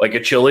 Like a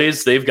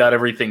Chili's, they've got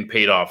everything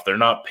paid off. They're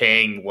not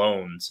paying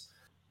loans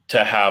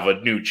to have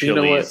a new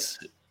Chili's.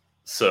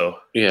 So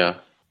yeah.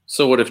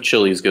 So what if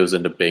Chili's goes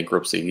into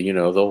bankruptcy?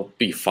 They'll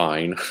be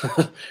fine.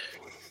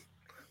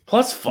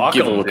 Plus, fuck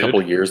give them a dude.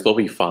 couple years, they'll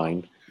be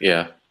fine.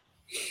 Yeah,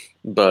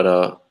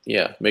 but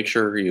make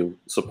sure you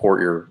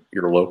support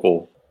your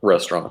local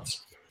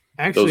restaurants.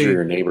 Actually, those are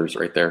your neighbors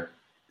right there.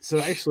 So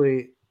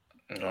actually,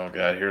 oh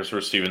god, here's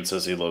where Steven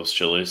says he loves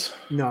Chili's.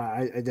 No,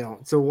 I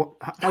don't. So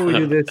how we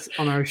do this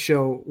on our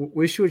show?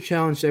 We should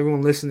challenge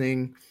everyone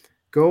listening: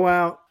 go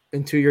out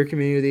into your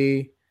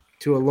community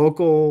to a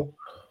local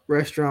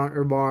restaurant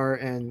or bar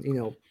and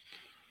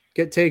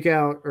get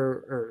takeout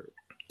or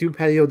do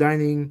patio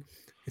dining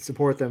and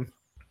support them.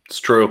 It's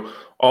true.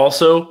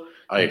 Also,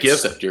 I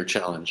accept your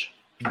challenge.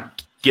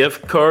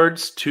 Gift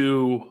cards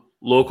to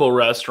local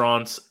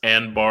restaurants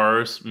and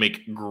bars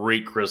make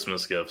great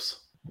Christmas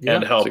gifts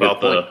and help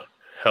out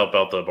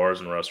the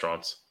bars and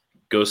restaurants.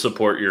 Go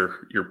support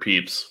your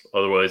peeps,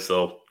 otherwise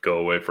they'll go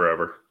away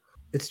forever.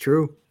 It's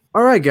true.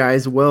 All right,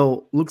 guys.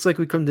 Well, looks like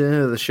we come to the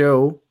end of the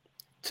show.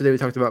 Today we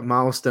talked about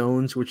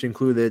milestones, which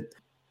included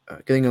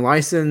getting a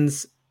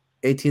license,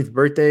 18th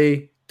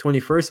birthday,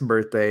 21st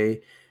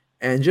birthday,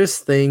 and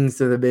just things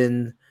that have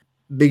been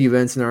big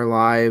events in our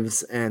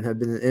lives and have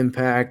been an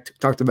impact.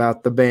 Talked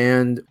about the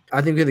band.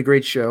 I think we had a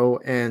great show.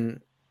 And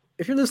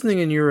if you're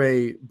listening and you're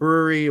a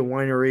brewery, a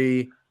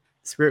winery,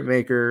 spirit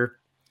maker,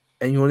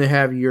 and you want to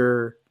have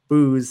your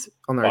booze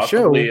on our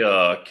Possibly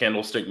show, a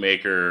candlestick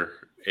maker,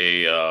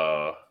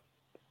 a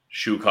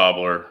shoe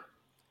cobbler.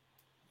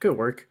 Good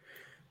work.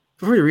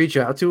 Feel free to reach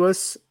out to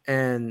us,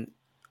 and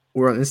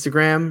we're on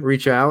Instagram.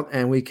 Reach out,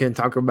 and we can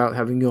talk about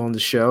having you on the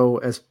show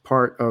as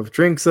part of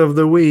Drinks of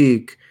the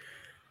Week.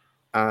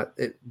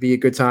 It'd be a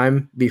good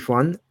time, be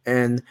fun.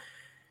 And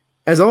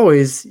as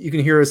always, you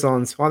can hear us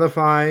on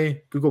Spotify,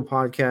 Google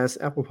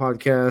Podcasts, Apple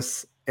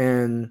Podcasts,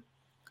 and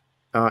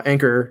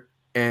Anchor.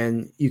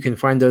 And you can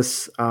find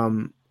us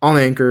on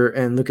Anchor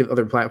and look at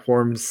other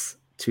platforms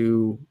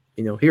to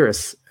hear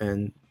us.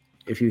 And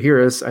if you hear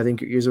us, I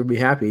think your ears will be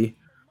happy.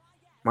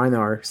 Mine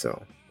are.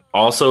 So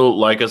also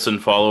like us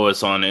and follow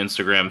us on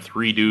Instagram,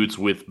 3 Dudes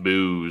with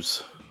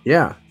Booze.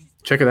 Yeah,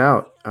 check it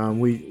out.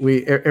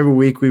 We every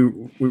week we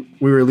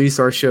release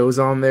our shows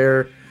on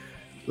there,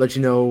 let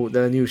you know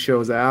that a new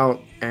show's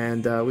out,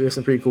 and we have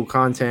some pretty cool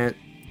content.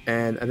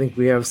 And I think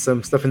we have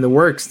some stuff in the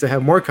works to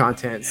have more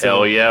content. So,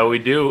 hell yeah, we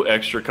do.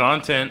 Extra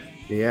content.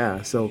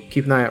 Yeah, so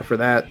keep an eye out for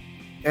that.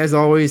 As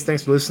always,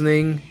 thanks for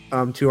listening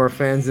to our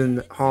fans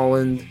in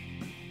Holland,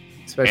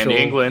 and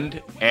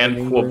England,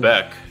 and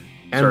Quebec.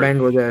 And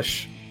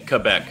Bangladesh.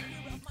 Quebec.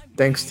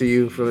 Thanks to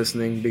you for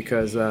listening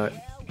because,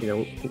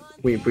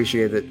 we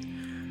appreciate it.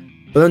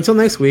 But until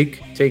next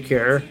week, take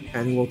care,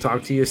 and we'll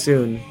talk to you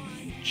soon.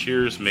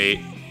 Cheers, mate.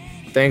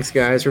 Thanks,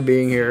 guys, for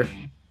being here.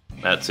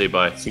 Matt, say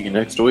bye. See you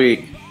next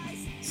week.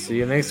 See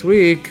you next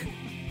week.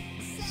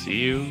 See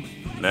you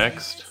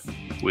next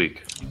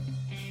week.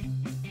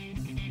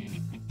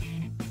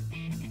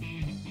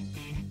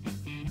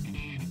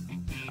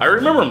 I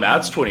remember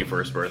Matt's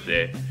 21st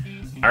birthday.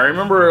 I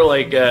remember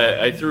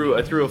I threw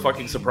a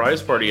fucking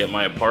surprise party at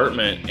my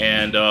apartment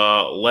and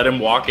let him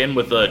walk in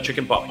with a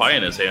chicken pot pie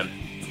in his hand.